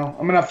I'm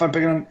gonna have fun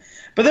picking on.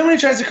 But then when he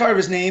tries to carve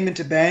his name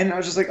into Ben, I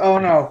was just like, oh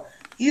no,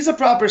 he's a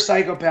proper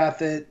psychopath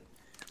that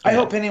I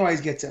hope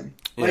Pennywise gets him.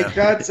 Like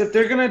that's if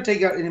they're gonna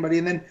take out anybody.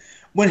 And then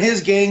when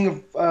his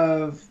gang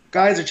of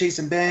guys are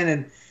chasing Ben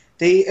and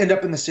they end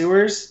up in the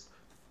sewers,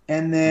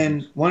 and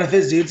then one of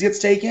his dudes gets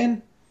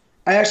taken,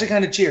 I actually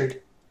kind of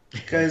cheered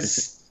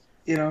because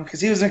he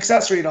was an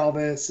accessory to all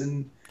this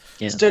and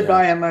stood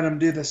by and let him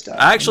do this stuff.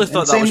 I actually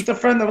thought that same was with the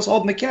friend that was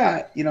holding the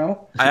cat. I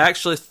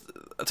actually,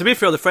 to be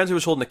fair, the friend who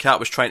was holding the cat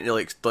was trying to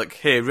like,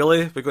 hey,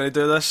 really, we're going to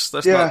do this?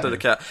 Let's not do the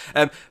cat.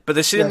 But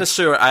the scene in the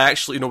sewer, I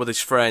actually, with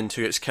his friend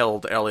who gets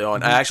killed early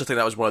on, I actually think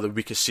that was one of the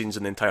weakest scenes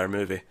in the entire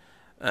movie.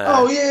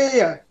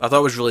 Yeah. I thought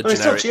it was really But I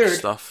still generic cheered.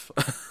 stuff.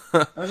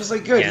 I was just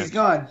like, good, he's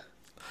gone.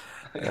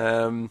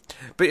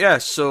 But yeah,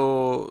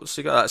 so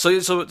you got that.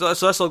 So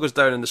this all goes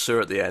down in the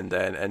sewer at the end,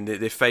 then, and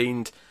they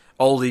find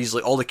all these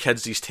all the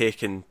kids he's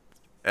taken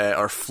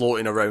are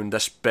floating around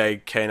this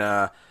big kind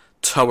of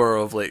tower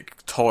of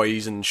like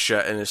toys and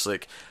shit, and it's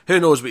like who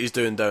knows what he's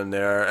doing down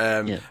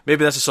there.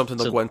 Maybe this is something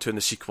they'll go into in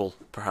the sequel,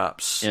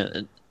 perhaps.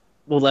 Yeah.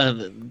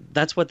 Well,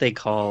 that's what they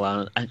call.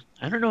 I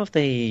don't know if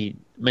they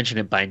mention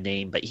it by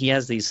name, but he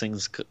has these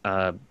things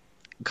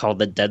called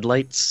the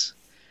deadlights,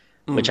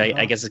 which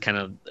I guess is kind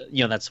of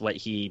that's what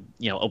he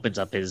opens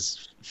up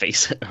his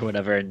face or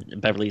whatever,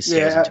 and Beverly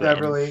stares into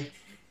Beverly. it,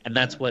 and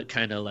that's what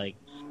kind of like.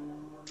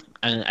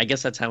 I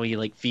guess that's how he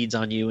like feeds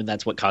on you, and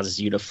that's what causes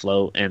you to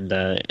float. And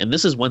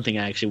this is one thing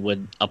I actually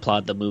would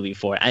applaud the movie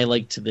for. I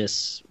liked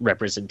this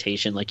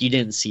representation. Like you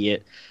didn't see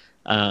it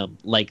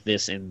like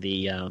this in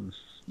the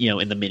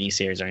in the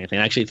miniseries or anything.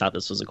 I actually thought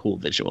this was a cool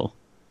visual.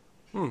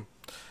 No,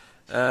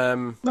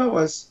 it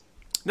was.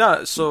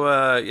 No,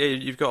 so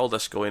you've got all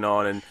this going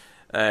on,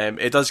 and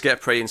it does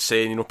get pretty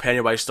insane.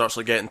 Pennywise starts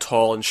like getting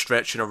tall and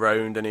stretching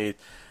around, and he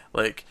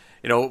like.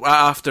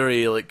 After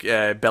he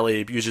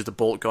Billy uses the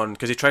bolt gun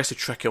because he tries to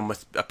trick him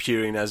with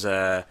appearing as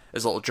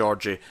little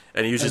Georgie,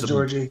 and he uses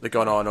the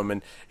gun on him,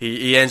 and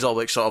he ends up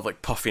sort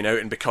of puffing out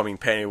and becoming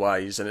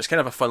Pennywise, and it's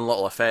kind of a fun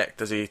little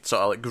effect as he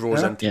sort of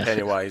grows into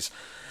Pennywise,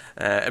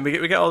 and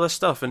we get all this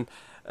stuff, and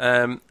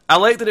I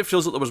like that it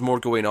feels like there was more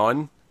going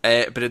on.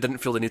 But it didn't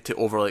feel the need to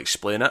overly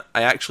explain it.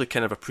 I actually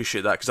kind of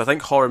appreciate that because I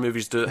think horror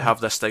movies do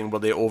have this thing where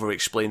they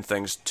over-explain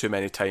things too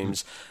many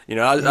times.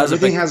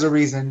 Everything has a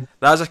reason.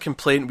 That's a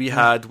complaint we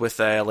had with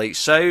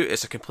Lights Out.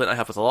 It's a complaint I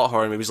have with a lot of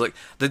horror movies. Like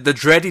the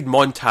dreaded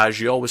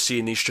montage you always see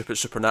in these stupid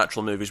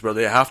supernatural movies where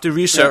they have to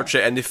research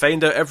it and they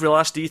find out every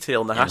last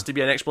detail and there has to be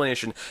an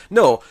explanation.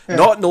 No,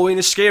 not knowing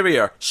is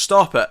scarier.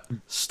 Stop it.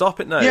 Stop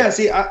it now. Yeah,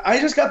 see,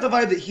 I just got the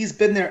vibe that he's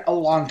been there a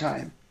long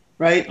time.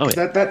 Right? Because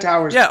that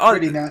tower's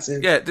pretty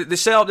massive. Yeah, they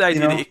set up the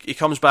idea that he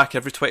comes back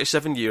every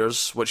 27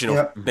 years, which,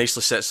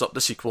 nicely sets up the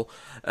sequel.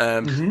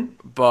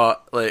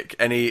 But,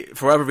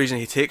 for whatever reason,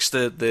 he takes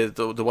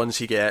the ones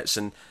he gets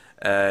and,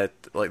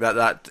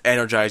 that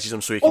energizes him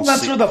so he can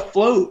that's sleep. where the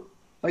float...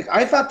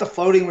 I thought the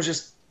floating was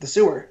just the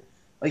sewer.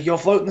 You'll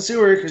float in the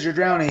sewer because you're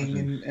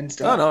drowning and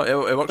stuff. No,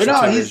 it works for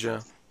 2 ways, yeah.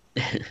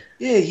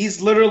 Yeah,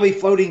 he's literally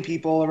floating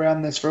people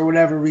around this for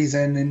whatever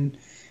reason, and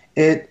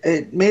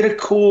it made a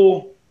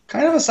cool...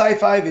 kind of a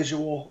sci-fi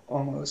visual,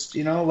 almost,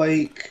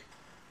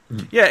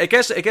 Yeah, it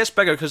gets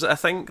bigger because I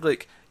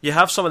think you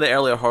have some of the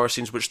earlier horror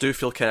scenes which do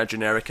feel kind of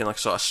generic in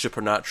sort of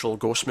supernatural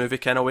ghost movie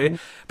kind of way,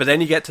 but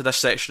then you get to this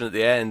section at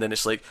the end and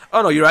it's like,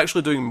 oh no, you're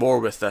actually doing more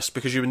with this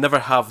because you would never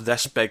have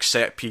this big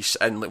set piece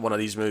in one of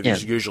these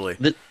movies usually.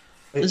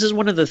 This is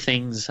one of the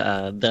things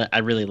that I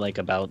really like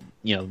about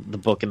the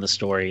book and the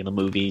story and the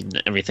movie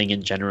and everything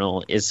in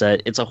general is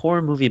that it's a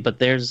horror movie, but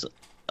there's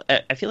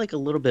I feel like a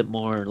little bit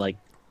more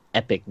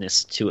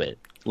epicness to it.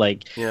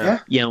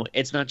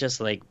 It's not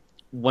just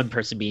one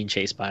person being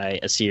chased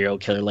by a serial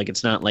killer.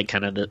 It's not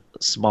kind of the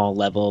small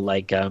level.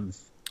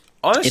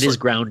 Honestly, it is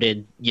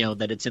grounded.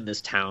 That it's in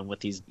this town with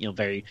these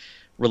very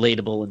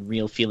relatable and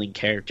real feeling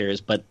characters,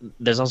 but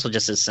there's also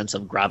just a sense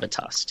of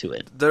gravitas to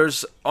it.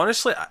 There's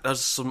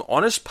some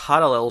honest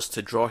parallels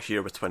to draw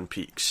here with Twin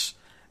Peaks.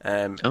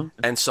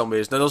 In some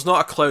ways. Now, there's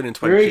not a clown in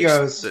Twin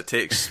Peaks that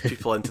takes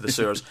people into the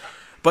sewers.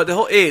 But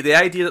the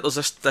idea that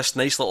there's this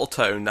nice little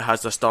town that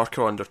has this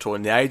darker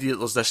undertone, the idea that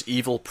there's this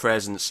evil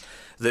presence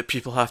that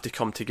people have to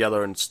come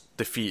together and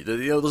defeat,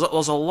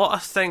 there's a lot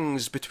of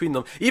things between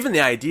them. Even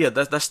the idea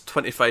that this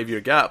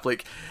 25-year gap,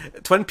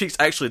 Twin Peaks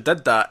actually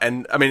did that,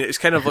 and I mean it's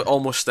kind of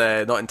almost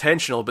not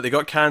intentional, but they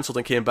got cancelled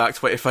and came back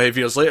 25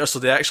 years later, so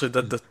they actually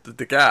did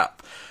the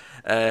gap.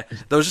 There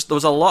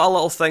was a lot of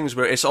little things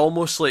where it's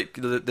almost like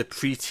the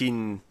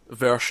preteen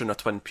version of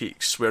Twin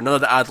Peaks, where none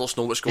of the adults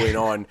know what's going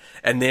on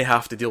and they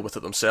have to deal with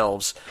it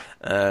themselves.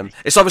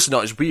 It's obviously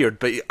not as weird,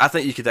 but I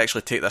think you could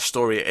actually take this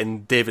story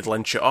and David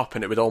Lynch it up,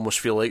 and it would almost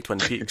feel like Twin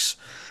Peaks.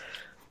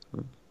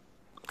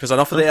 Because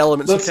enough of the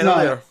elements are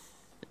kind of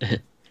there.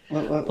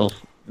 Well,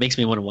 makes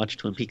me want to watch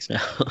Twin Peaks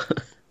now.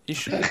 You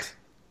should.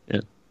 Yeah.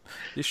 You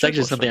It's should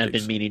actually watch something Twin I've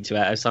been Peaks. meaning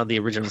to. I saw the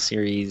original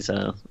series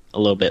a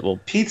little bit. Well,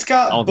 Pete's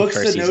all got the books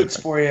first and season, notes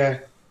but- for you.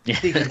 Yeah.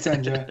 He can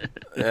send you.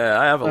 Yeah,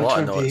 I have a Of lot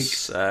of Twin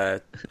notes. Peaks.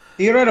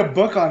 You can write a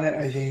book on it,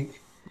 I think.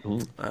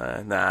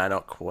 Nah,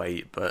 not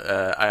quite, but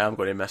I am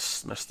going to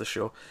miss the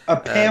show. A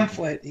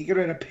pamphlet. He could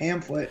write a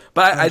pamphlet.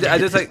 But I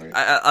do think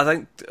I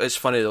think it's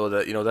funny though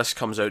that this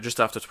comes out just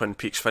after Twin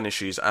Peaks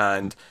finishes,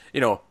 and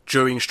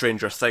during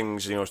Stranger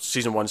Things,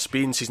 season 1's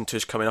been, season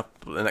 2's coming up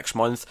the next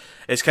month.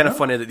 It's kind of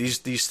funny that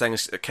these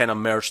things kind of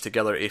merge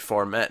together to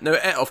form it. Now,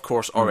 it of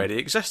course already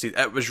existed.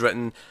 It was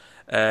written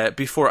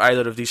before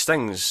either of these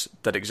things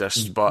did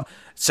exist, but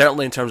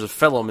certainly in terms of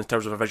film, in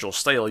terms of a visual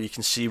style, you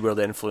can see where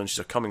the influences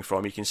are coming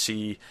from. You can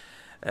see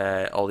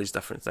all these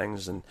different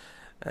things, and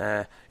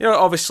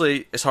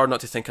obviously it's hard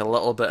not to think a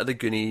little bit of the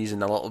Goonies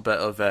and a little bit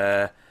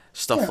of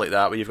stuff like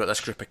that, where you've got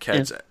this group of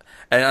kids.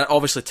 And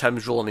obviously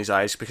Tim's rolling his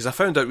eyes, because I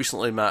found out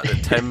recently, Matt,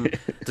 that Tim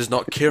does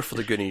not care for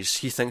the Goonies.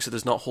 He thinks it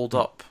does not hold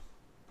up.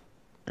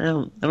 I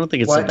don't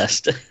think it's What? the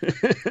best.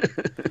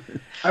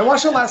 I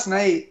watched it last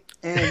night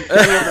and I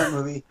love that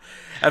movie. In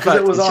Because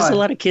it was It's just on. a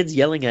lot of kids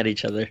yelling at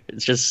each other.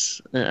 It's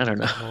just, I don't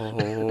know.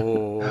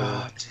 Oh,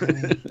 Oh,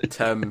 Timmy.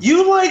 Tim.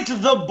 You liked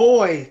The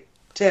Boy,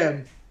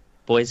 Tim.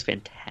 Boy's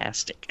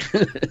fantastic.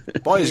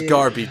 Boy's Yeah.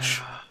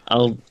 garbage.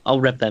 I'll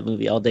rep that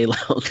movie all day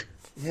long.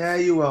 Yeah,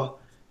 you will.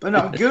 But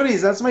no,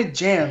 Goonies, that's my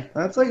jam.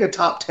 That's like a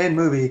top 10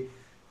 movie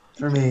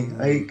for me.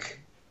 Like,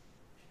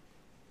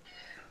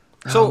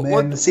 So oh, man,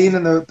 what- the scene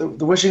in the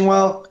wishing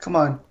well, come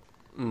on.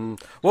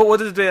 What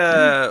did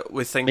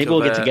we think? Maybe of,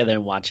 we'll get together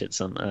and watch it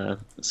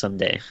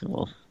someday.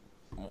 We'll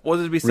What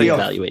did we think?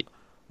 reevaluate.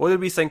 What did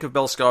we think of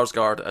Bill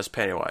Skarsgård as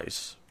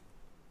Pennywise?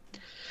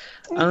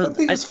 I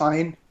think it's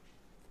fine.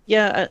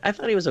 Yeah, I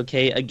thought he was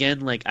okay.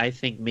 Again, like I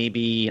think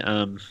maybe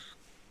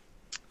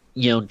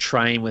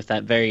trying with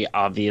that very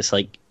obvious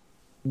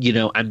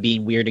I'm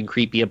being weird and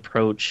creepy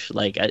approach.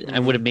 Like I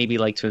would have maybe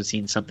liked to have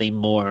seen something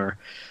more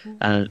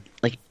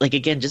like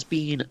again, just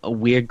being a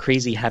weird,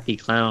 crazy, happy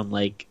clown,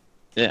 like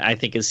I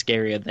think is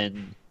scarier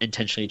than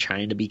intentionally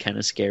trying to be kind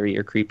of scary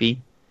or creepy.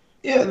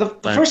 Yeah, the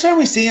first time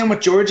we see him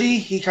with Georgie,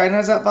 he kind of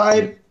has that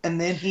vibe,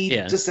 and then he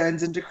Yeah.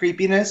 descends into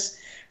creepiness.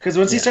 Because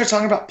once he Yeah. starts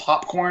talking about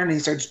popcorn and he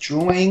starts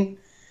drooling,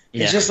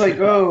 Yeah. it's just like,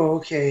 oh,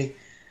 okay.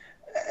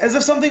 As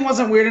if something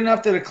wasn't weird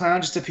enough that a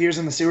clown just appears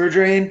in the sewer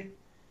drain.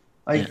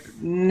 Like,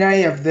 now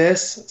you have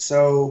this,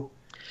 so,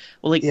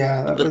 Well, like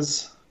yeah, that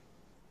was...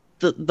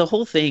 the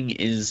whole thing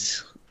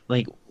is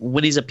like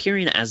when he's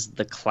appearing as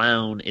the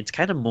clown, it's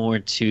kind of more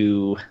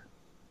to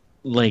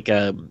like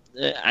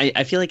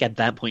I feel like at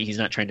that point he's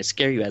not trying to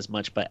scare you as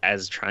much, but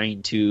as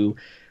trying to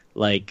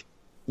like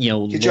Get you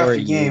off lure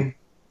the game.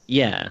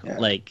 Yeah, Yeah.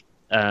 like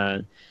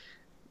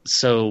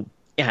so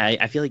yeah,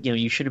 I feel like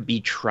you shouldn't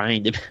be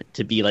trying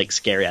to be like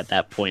scary at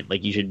that point.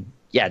 Like you should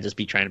just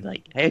be trying to be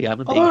like, hey,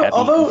 I'm a big happy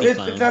Although goofy if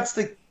clown. that's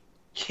the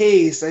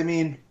case, I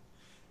mean,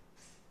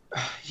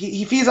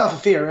 he feeds off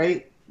of fear,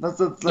 right? That's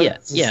his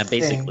thing.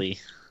 basically.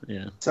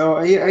 Yeah. So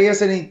I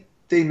guess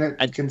anything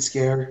that can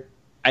scare.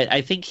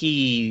 I think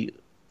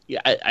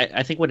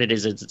I think what it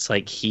is it's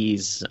like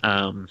he's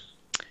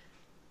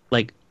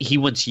like he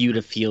wants you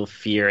to feel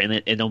fear, and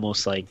it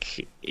almost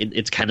like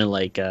it's kind of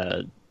like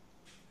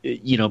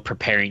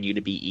preparing you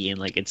to be Ian,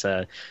 like it's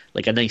a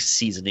nice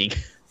seasoning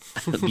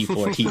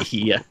before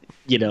he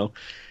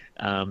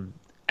and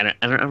I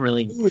don't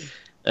really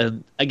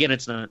again,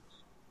 it's not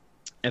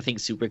I think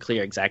super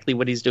clear exactly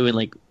what he's doing.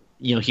 Like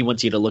he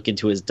wants you to look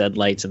into his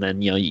deadlights, and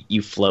then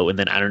you float, and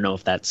then I don't know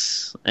if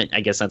that's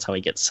I guess that's how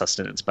he gets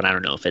sustenance, but I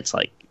don't know if it's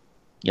like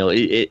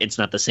it's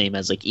not the same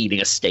as like eating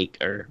a steak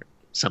or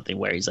something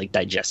where he's like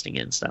digesting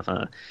it and stuff.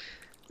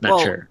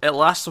 Not sure. It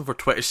lasts him for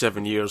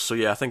 27 years, so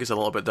yeah, I think it's a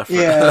little bit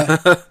different.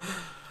 Yeah.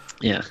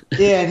 Yeah.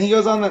 Yeah, and he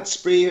goes on that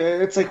spree.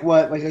 It's like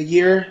what, like a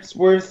year's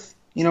worth?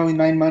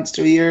 9 months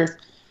to a year.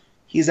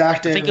 He's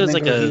active. I think it was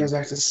and like then he goes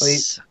back to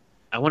sleep.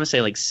 I want to say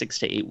like 6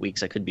 to 8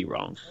 weeks. I could be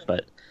wrong,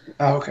 but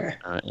Oh, okay.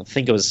 I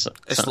think it was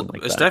It's something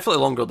like that.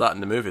 definitely longer than that in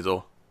the movie,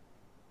 though.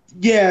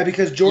 Yeah,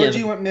 because Georgie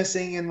Yeah, went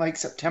missing in like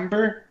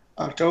September,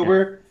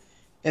 October,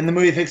 and the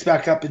movie picks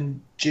back up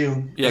in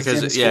June. Yeah, It's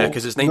the end of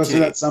because school. it's He goes through 19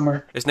 that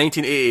summer. It's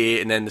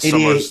 1988, and then the 88.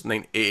 summer's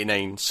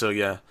 1989. So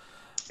yeah,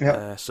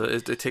 Yep. so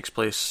it takes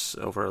place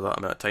over that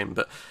amount of time.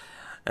 But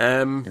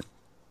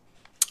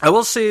I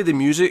will say the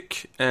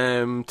music,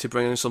 to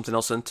bring in something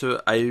else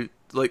into it,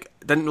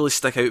 didn't really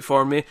stick out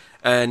for me,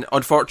 and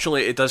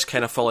unfortunately, it does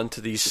kind of fall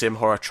into these same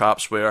horror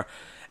traps where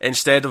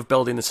instead of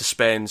building the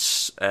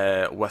suspense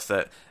with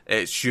it,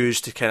 it's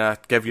used to kind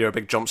of give you your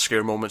big jump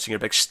scare moments and your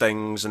big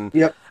stings. And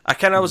Yep. I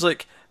kind of was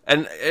like,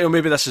 And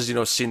maybe this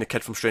is seeing the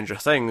kid from Stranger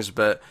Things,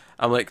 but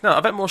I'm like, no,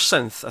 a bit more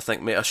synth. I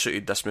think might have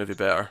suited this movie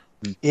better.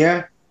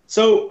 Yeah.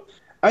 So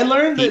I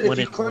learned that if you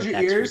wanted close more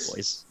your Backstreet ears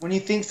Boys. when you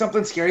think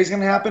something scary is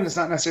going to happen, it's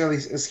not necessarily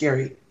as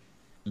scary.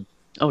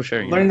 Oh,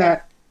 sure. Learned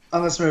that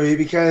on this movie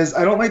because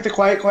I don't like the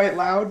quiet,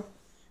 loud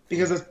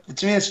because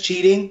to me it's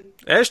cheating.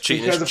 It is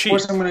cheating. Because It's of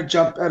course cheap. I'm going to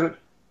jump at it.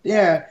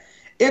 Yeah.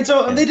 And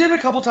so Yeah. they did it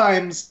a couple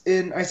times,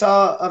 and I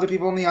saw other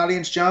people in the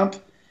audience jump,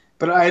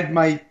 but I had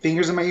my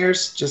fingers in my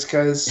ears just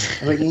because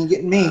I was like, you ain't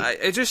getting me.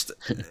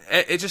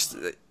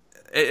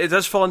 It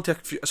does fall into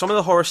some of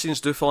the horror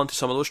scenes do fall into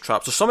some of those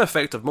traps. There's some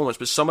effective moments,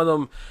 but some of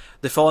them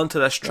they fall into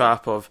this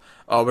trap of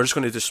we're just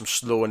going to do some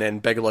slow and then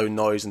big loud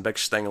noise and big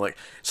sting. Like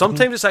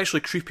sometimes it's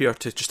actually creepier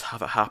to just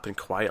have it happen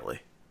quietly.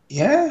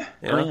 Yeah.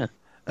 You know? Oh, yeah.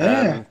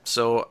 Yeah.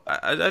 So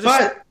I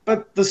just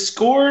But the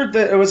score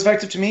that was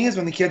effective to me is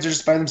when the kids are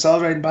just by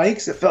themselves riding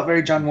bikes. It felt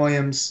very John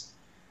Williams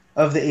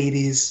of the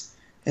 80s.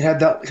 It had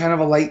that kind of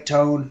a light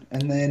tone,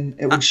 and then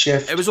it would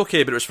shift it was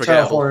okay, but it was to a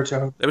forgettable. horror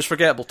tone. It was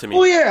forgettable to me.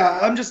 Oh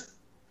yeah, just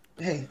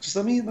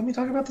let me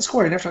talk about the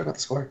score. I never talk about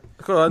the score.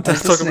 Go on,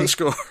 That's talk the about the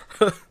snake.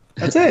 score.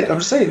 That's it. I'm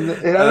just saying it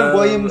had a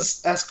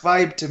Williams-esque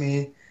vibe to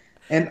me,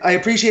 and I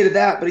appreciated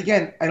that. But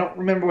again, I don't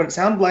remember what it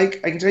sounded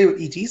like. I can tell you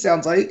what ET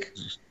sounds like,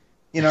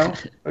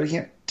 but I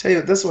can't tell you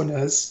what this one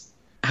does.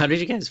 How did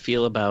you guys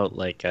feel about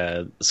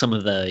some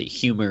of the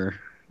humor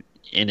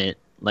in it?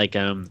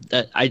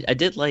 I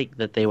did like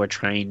that they were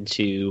trying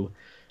to,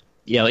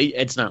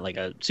 it's not like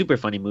a super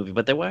funny movie,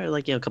 but there were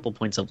a couple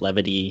points of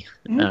levity.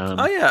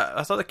 Oh yeah,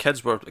 I thought the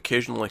kids were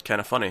occasionally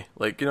kind of funny.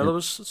 There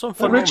was some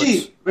fun But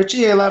moments.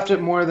 Richie, I laughed at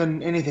more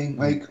than anything.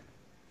 Like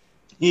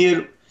he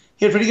had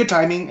pretty good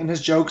timing, and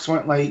his jokes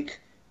weren't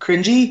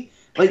cringy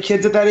like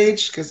kids at that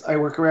age. Because I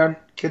work around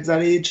kids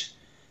that age,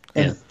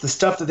 and the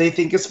stuff that they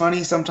think is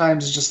funny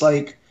sometimes is just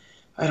like,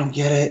 I don't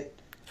get it.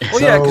 Well,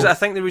 yeah, because I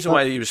think the reason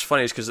why he was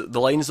funny is because the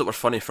lines that were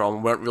funny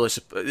from weren't really.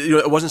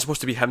 It wasn't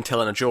supposed to be him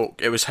telling a joke.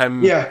 It was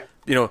him,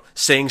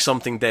 saying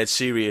something dead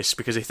serious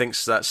because he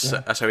thinks that's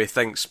how he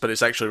thinks. But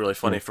it's actually really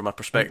funny from a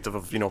perspective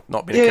of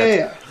not being a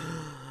kid.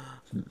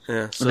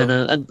 Yeah. So. And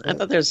then I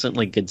thought there's some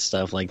good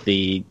stuff like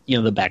the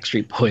the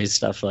Backstreet Boys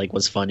stuff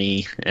was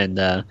funny and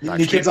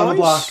New Kids on the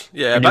Block.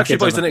 Yeah, New Backstreet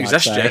Kids Boys on the didn't Block,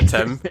 exist sorry. yet,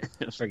 Tim.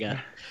 I forgot.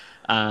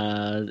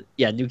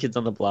 New Kids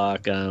on the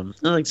Block.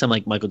 Some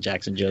Michael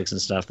Jackson jokes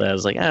and stuff that I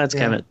was like, it's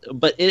kind of.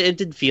 But it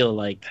did feel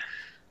this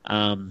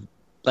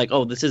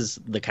is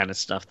the kind of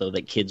stuff though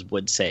that kids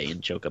would say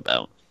and joke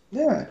about.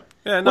 Yeah.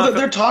 Yeah. No, Well,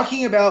 they're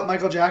talking about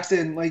Michael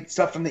Jackson,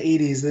 stuff from the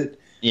 80s that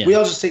we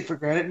all just take for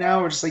granted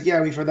now. We're just like,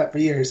 we've heard that for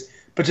years.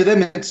 But to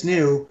them, it's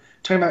new.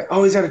 Talking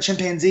about, he's got a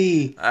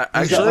chimpanzee.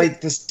 He's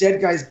got this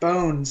dead guy's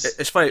bones.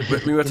 It's funny.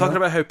 We were talking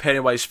about how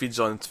Pennywise feeds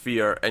on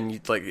fear, and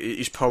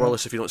he's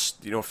powerless if you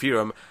don't fear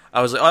him.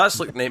 I was like, that's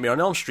like Nightmare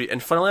on Elm Street.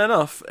 And funnily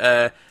enough,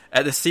 at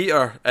the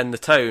theatre in the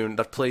town,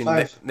 they're playing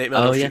Nightmare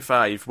on Elm Street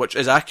 5, which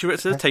is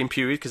accurate to the time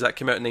period because that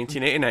came out in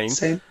 1989.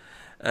 Same.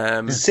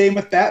 Same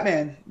with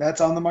Batman. That's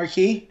on the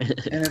marquee,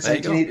 and it's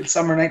it's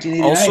summer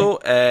 1989.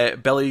 Also,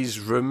 Billy's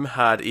room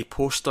had a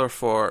poster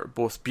for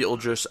both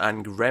Beetlejuice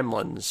and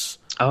Gremlins.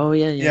 Oh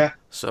yeah.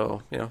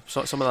 So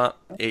some of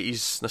that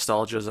 80s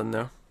nostalgia is in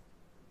there.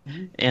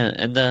 Yeah,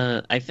 and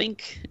I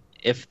think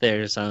if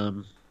there's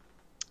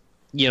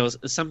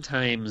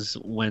sometimes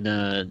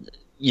when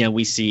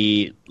we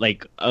see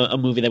a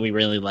movie that we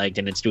really liked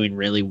and it's doing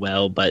really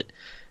well, but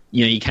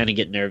you kind of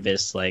get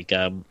nervous when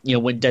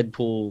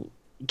Deadpool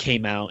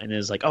came out and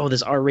is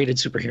this R-rated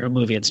superhero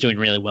movie, it's doing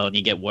really well, and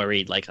you get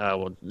worried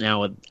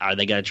now are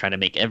they going to try to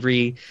make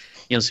every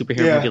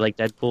superhero movie like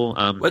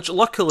Deadpool? Which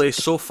luckily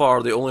so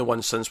far the only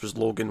one since was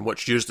Logan,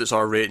 which used its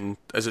R rating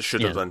as it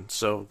should have done.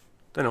 So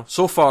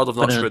so far they've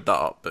not screwed that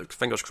up, but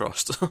fingers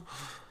crossed.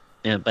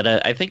 Yeah, but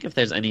I think if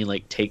there's any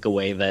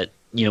takeaway that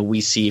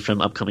we see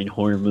from upcoming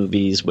horror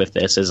movies with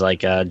this is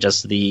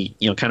just the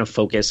kind of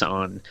focus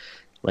on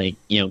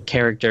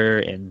character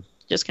and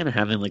just kind of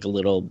having a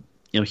little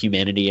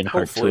humanity and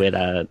heart to it.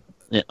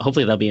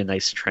 Hopefully that'll be a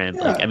nice trend.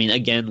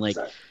 Unfortunately,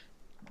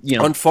 you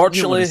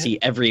don't want to see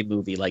every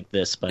movie like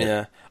this, but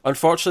yeah.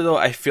 Unfortunately, though,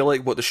 I feel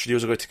like what the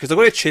studios are going to, because they're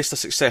going to chase the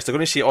success. They're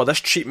going to see,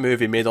 this cheap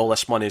movie made all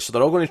this money, so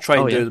they're all going to try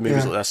and do the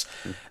movies like this.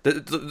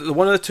 The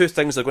one of the two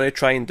things they're going to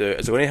try and do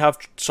is they're going to have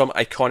some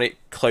iconic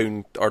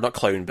clown, or not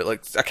clown,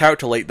 but a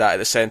character like that at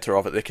the centre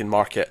of it they can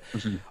market,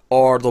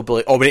 or they'll be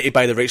like, we need to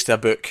buy the rights to a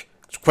book.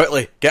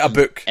 Quickly, get a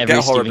book, every get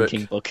a horror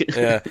Stephen book. King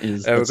book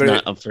it's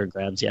not up for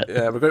grabs yet.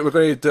 Yeah, we're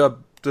going to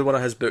do one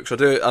of his books, or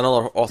do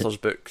another author's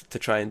book to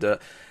try and do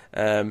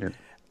it.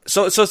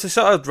 So to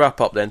sort of wrap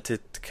up then, to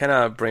kind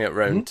of bring it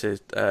round to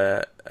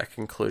a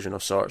conclusion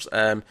of sorts.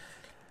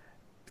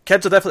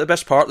 Kids are definitely the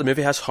best part. The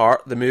movie has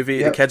heart.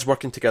 The kids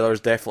working together is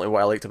definitely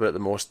what I liked about it the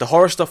most. The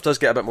horror stuff does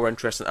get a bit more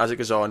interesting as it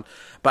goes on,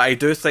 but I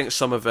do think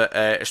some of it,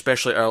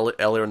 especially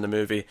earlier in the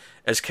movie,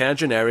 is kind of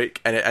generic,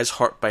 and it is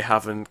hurt by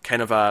having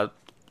kind of a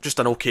just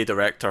an okay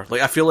director.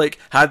 Like, I feel like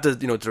had the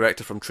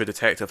director from True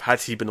Detective,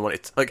 had he been the one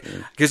to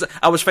because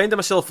I was finding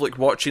myself like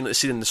watching the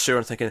scene in the sewer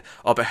and thinking,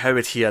 oh, but how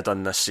would he have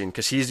done this scene?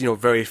 Because he's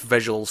very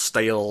visual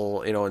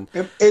style, and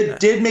it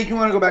did make me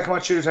want to go back and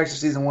watch True Detective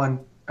season 1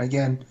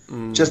 again,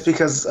 just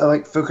because I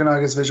like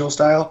Fukunaga's visual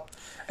style,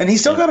 and he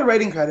still got a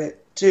writing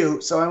credit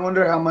too. So I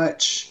wonder how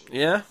much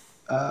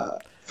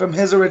from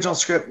his original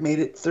script made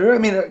it through. I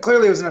mean,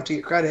 clearly it was enough to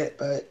get credit,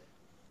 but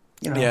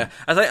yeah,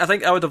 I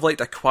think I would have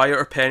liked a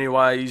quieter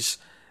Pennywise.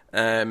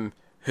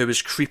 Who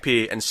was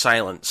creepy in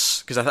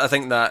silence, because I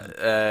think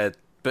that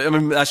but I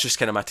mean that's just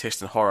kind of my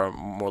taste in horror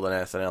more than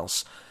anything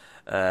else.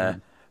 But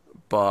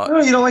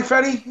no, you don't like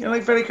Freddy? You don't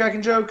like Freddy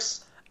cracking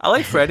jokes? I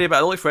like Freddy, but I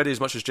don't like Freddy as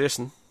much as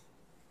Jason.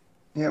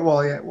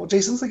 Well,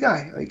 Jason's the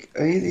guy. Like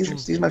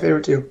he's my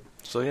favorite too.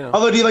 So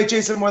Although, do you like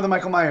Jason more than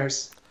Michael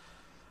Myers?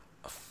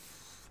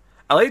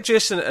 I like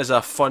Jason as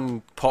a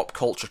fun pop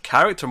culture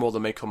character more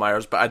than Michael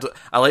Myers, but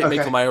I like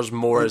Michael Myers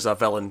more as a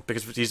villain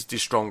because he's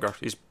stronger.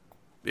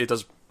 He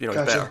does he's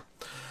better.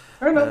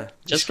 Fair enough.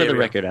 Just for the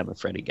record, I'm a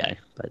Freddy guy,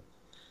 but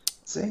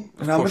see,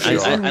 I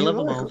love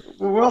them all.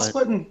 We're all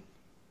splitting.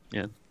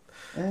 Yeah.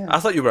 I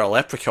thought you were a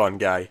Leprechaun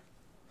guy.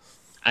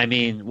 I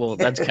mean, well,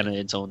 that's kind of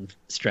its own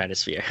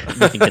stratosphere.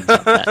 Nothing can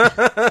top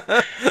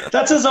that.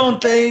 That's his own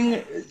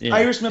thing. Yeah.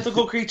 Irish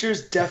mythical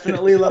creatures,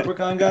 definitely a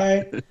Leprechaun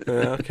guy.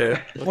 Okay.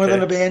 More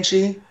than a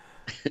Banshee.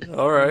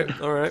 All right.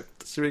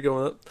 Let's see where we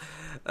go with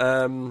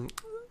it.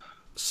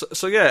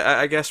 So yeah,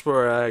 I guess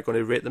we're going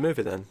to rate the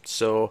movie then.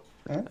 So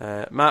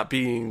Matt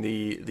being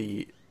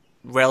the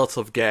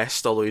relative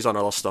guest, although he's on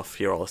other stuff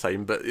here all the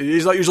time, but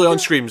he's not usually on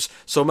streams.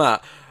 So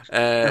Matt,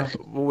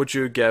 what would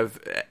you give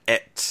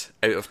it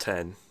out of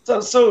 10?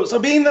 So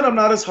being that I'm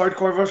not as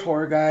hardcore of a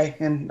horror guy,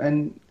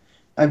 and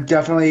I'm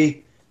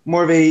definitely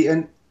more of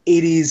an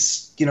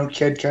 80s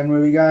kid kind of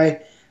movie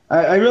guy,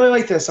 I really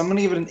like this. I'm going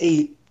to give it an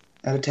 8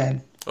 out of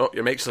 10. Oh,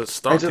 your makes a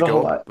start to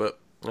go, but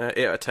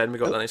 8 out of 10, we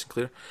got that nice and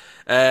clear.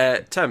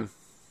 Tim?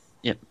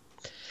 Yeah.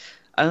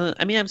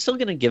 I mean, I'm still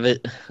going to give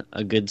it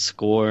a good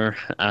score,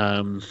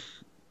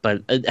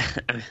 but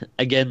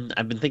again,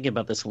 I've been thinking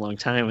about this a long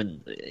time,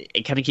 and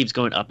it kind of keeps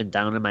going up and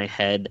down in my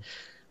head.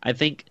 I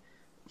think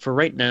for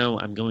right now,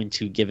 I'm going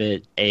to give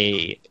it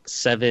a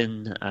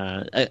 7.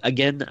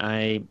 Again,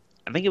 I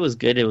think it was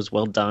good. It was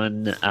well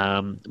done.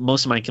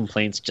 Most of my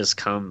complaints just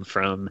come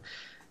from,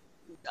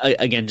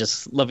 again,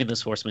 just loving the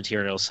source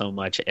material so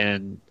much.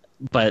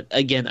 But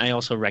again, I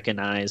also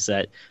recognize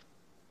that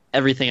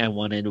everything I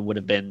wanted would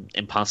have been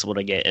impossible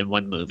to get in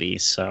one movie.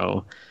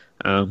 So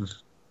I'm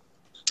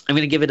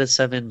going to give it a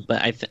 7.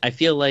 But I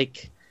feel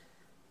like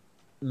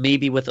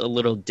maybe with a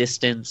little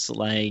distance,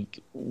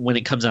 like when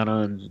it comes out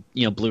on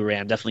Blu-ray,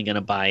 I'm definitely going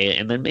to buy it,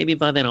 and then maybe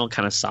by then I'll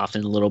kind of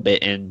soften a little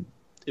bit and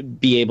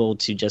be able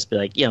to just be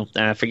like,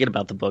 forget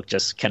about the book,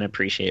 just kind of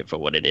appreciate it for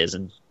what it is,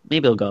 and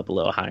maybe it'll go up a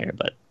little higher.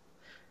 But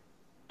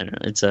I don't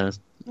know, it's a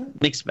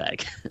mixed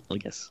bag, I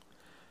guess.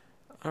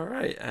 All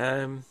right,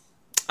 I'm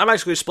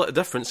actually going to split the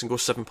difference and go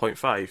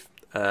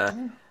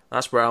 7.5.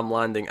 That's where I'm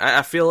landing.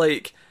 I feel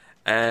like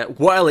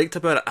what I liked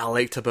about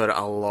it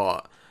a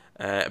lot.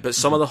 But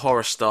some of the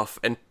horror stuff,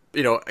 and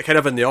kind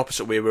of in the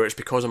opposite way, where it's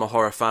because I'm a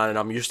horror fan and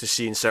I'm used to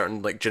seeing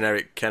certain like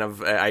generic kind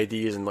of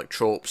ideas and like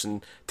tropes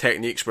and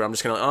techniques, where I'm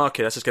just kind of like, oh,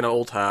 okay, this is kind of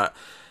old hat.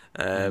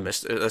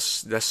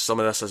 Some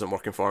of this isn't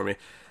working for me.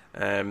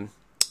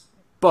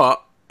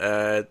 But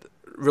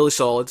really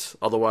solid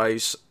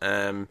otherwise.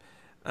 And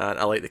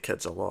I like the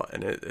kids a lot,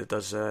 and it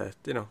does,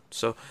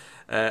 So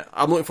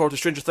I'm looking forward to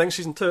Stranger Things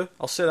season 2.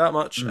 I'll say that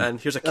much.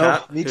 And here's a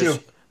cat. Me too.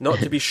 Not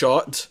to be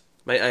shot,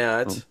 might I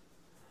add.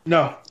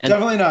 No,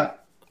 definitely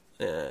not.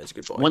 Yeah, it's a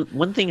good point.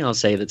 One thing I'll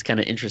say that's kind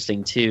of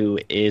interesting too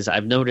is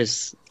I've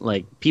noticed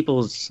like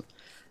people's,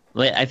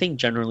 like, I think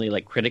generally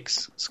like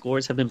critics'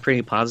 scores have been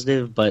pretty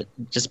positive, but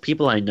just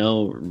people I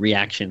know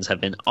reactions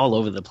have been all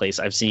over the place.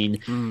 I've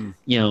seen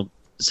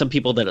some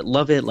people that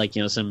love it, like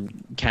some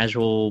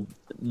casual,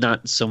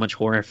 not so much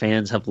horror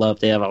fans have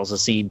loved it. I've also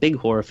seen big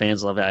horror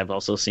fans love it. I've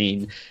also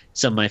seen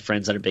some of my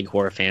friends that are big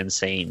horror fans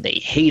saying they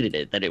hated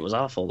it, that it was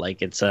awful.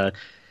 Like it's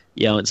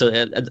and so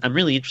I'm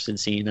really interested in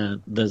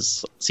seeing.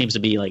 This seems to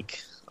be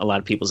like a lot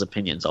of people's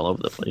opinions all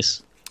over the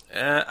place.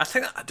 I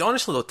think,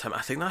 honestly though, Tim,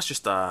 I think that's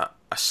just a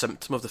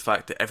symptom of the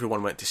fact that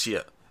everyone went to see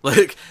it.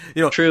 Like,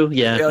 True,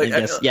 yeah, I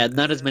guess.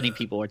 Not as many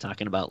people are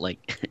talking about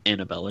like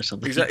Annabelle or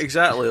something.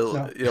 Exactly.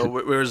 No.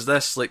 Whereas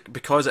this, like,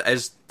 because it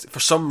is,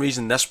 for some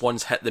reason, this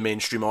one's hit the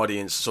mainstream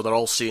audience, so they're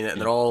all seeing it and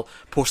they're all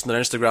posting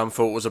their Instagram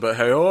photos about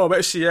how, I bet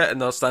to see it,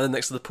 and they're standing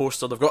next to the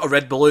poster. They've got a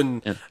red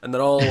balloon, and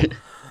they're all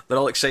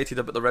excited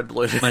about the red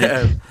balloon.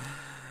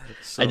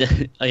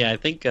 I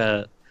think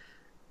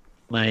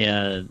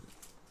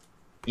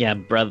my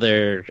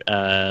brother,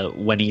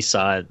 when he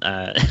saw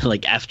it,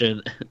 like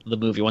after the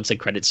movie, once the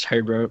credits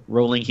started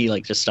rolling, he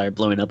like just started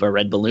blowing up a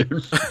red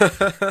balloon.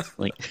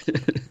 Like,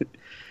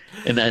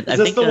 and I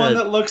think the one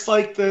that looks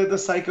like the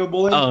psycho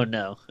bully? Oh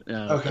no,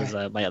 okay. It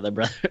was my other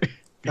brother.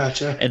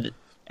 Gotcha. And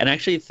I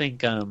actually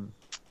think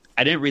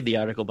I didn't read the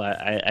article, but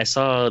I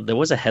saw there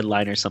was a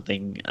headline or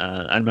something.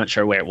 I'm not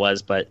sure where it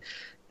was, but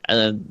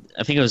I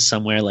think it was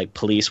somewhere like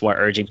police were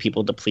urging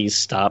people to please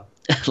stop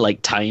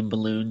like tying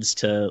balloons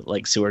to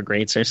like sewer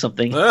grates or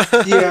something.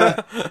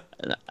 Yeah.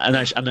 I'm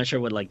not sure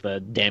what like the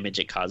damage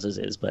it causes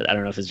is, but I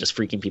don't know if it's just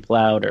freaking people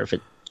out or if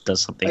it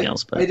does something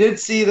else. But I did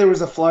see there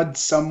was a flood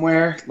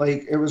somewhere,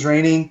 like it was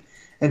raining,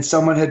 and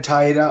someone had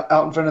tied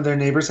out in front of their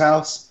neighbor's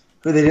house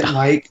who they didn't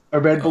like a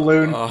red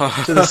balloon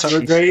to the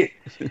sewer grate,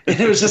 and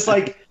it was just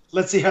like,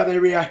 let's see how they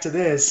react to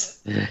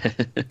this.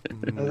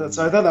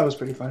 So I thought that was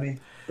pretty funny.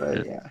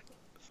 But yeah,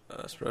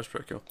 that's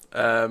pretty cool.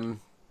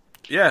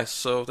 Yeah,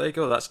 so there you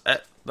go. That's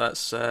it.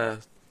 That's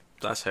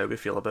how we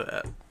feel about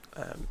it.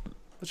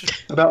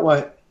 About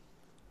what?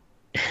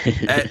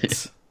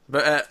 It.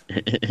 About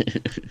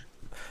it.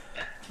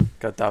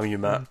 God damn you,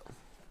 Matt.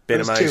 Bane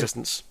of my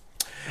existence.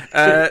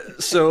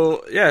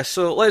 So let us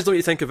know what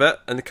you think of it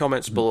in the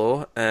comments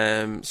below.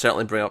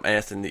 Certainly bring up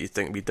anything that you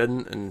think we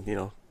didn't, and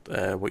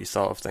what you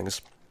thought of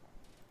things.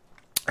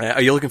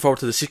 Are you looking forward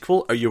to the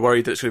sequel? Are you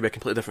worried that it's going to be a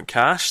completely different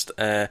cast?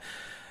 That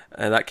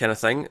kind of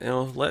thing.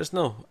 Let us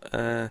know.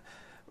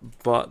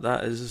 But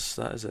that is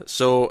it.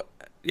 So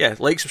yeah,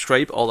 like,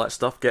 subscribe, all that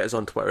stuff. Get us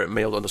on Twitter at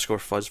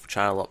mail_fuzz for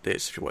channel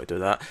updates if you want to do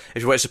that.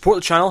 If you want to support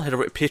the channel, head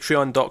over to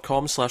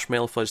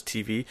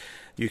patreon.com/mailfuzztv.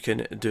 You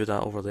can do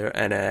that over there,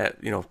 and a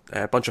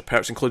bunch of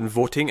perks, including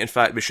voting. In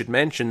fact, we should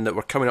mention that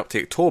we're coming up to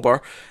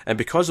October, and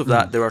because of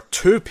that, there are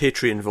 2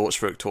 Patreon votes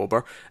for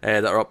October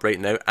that are up right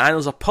now, and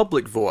there's a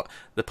public vote.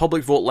 The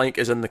public vote link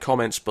is in the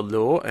comments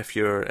below. If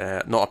you're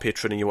not a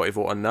patron and you want to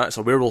vote on that, it's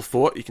a werewolf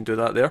vote. You can do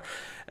that there.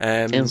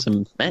 And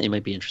Matt, you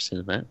might be interested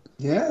in that.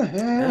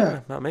 Yeah,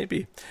 that might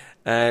be.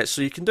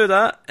 So you can do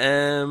that.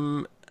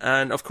 And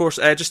of course,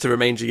 just to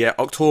remind you,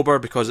 October,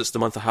 because it's the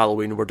month of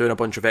Halloween, we're doing a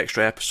bunch of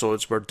extra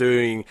episodes. We're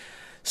doing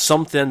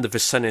something in the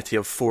vicinity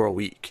of 4 a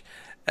week.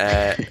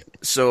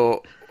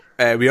 So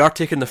we are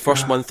taking the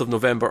first month of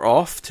November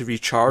off to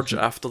recharge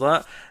after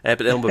that, but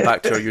then we'll be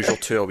back to our usual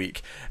 2 a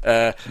week.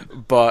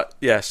 But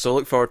yeah, so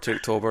look forward to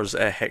October's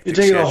hectic You're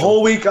taking schedule. a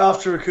whole week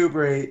off to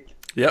recuperate.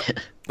 Yep,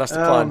 that's the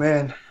plan. Oh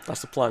man,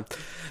 that's the plan.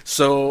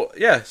 So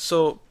yeah,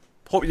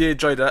 hope you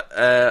enjoyed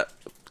it.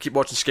 Keep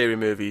watching scary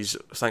movies.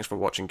 Thanks for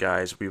watching,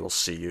 guys. We will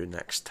see you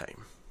next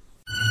time.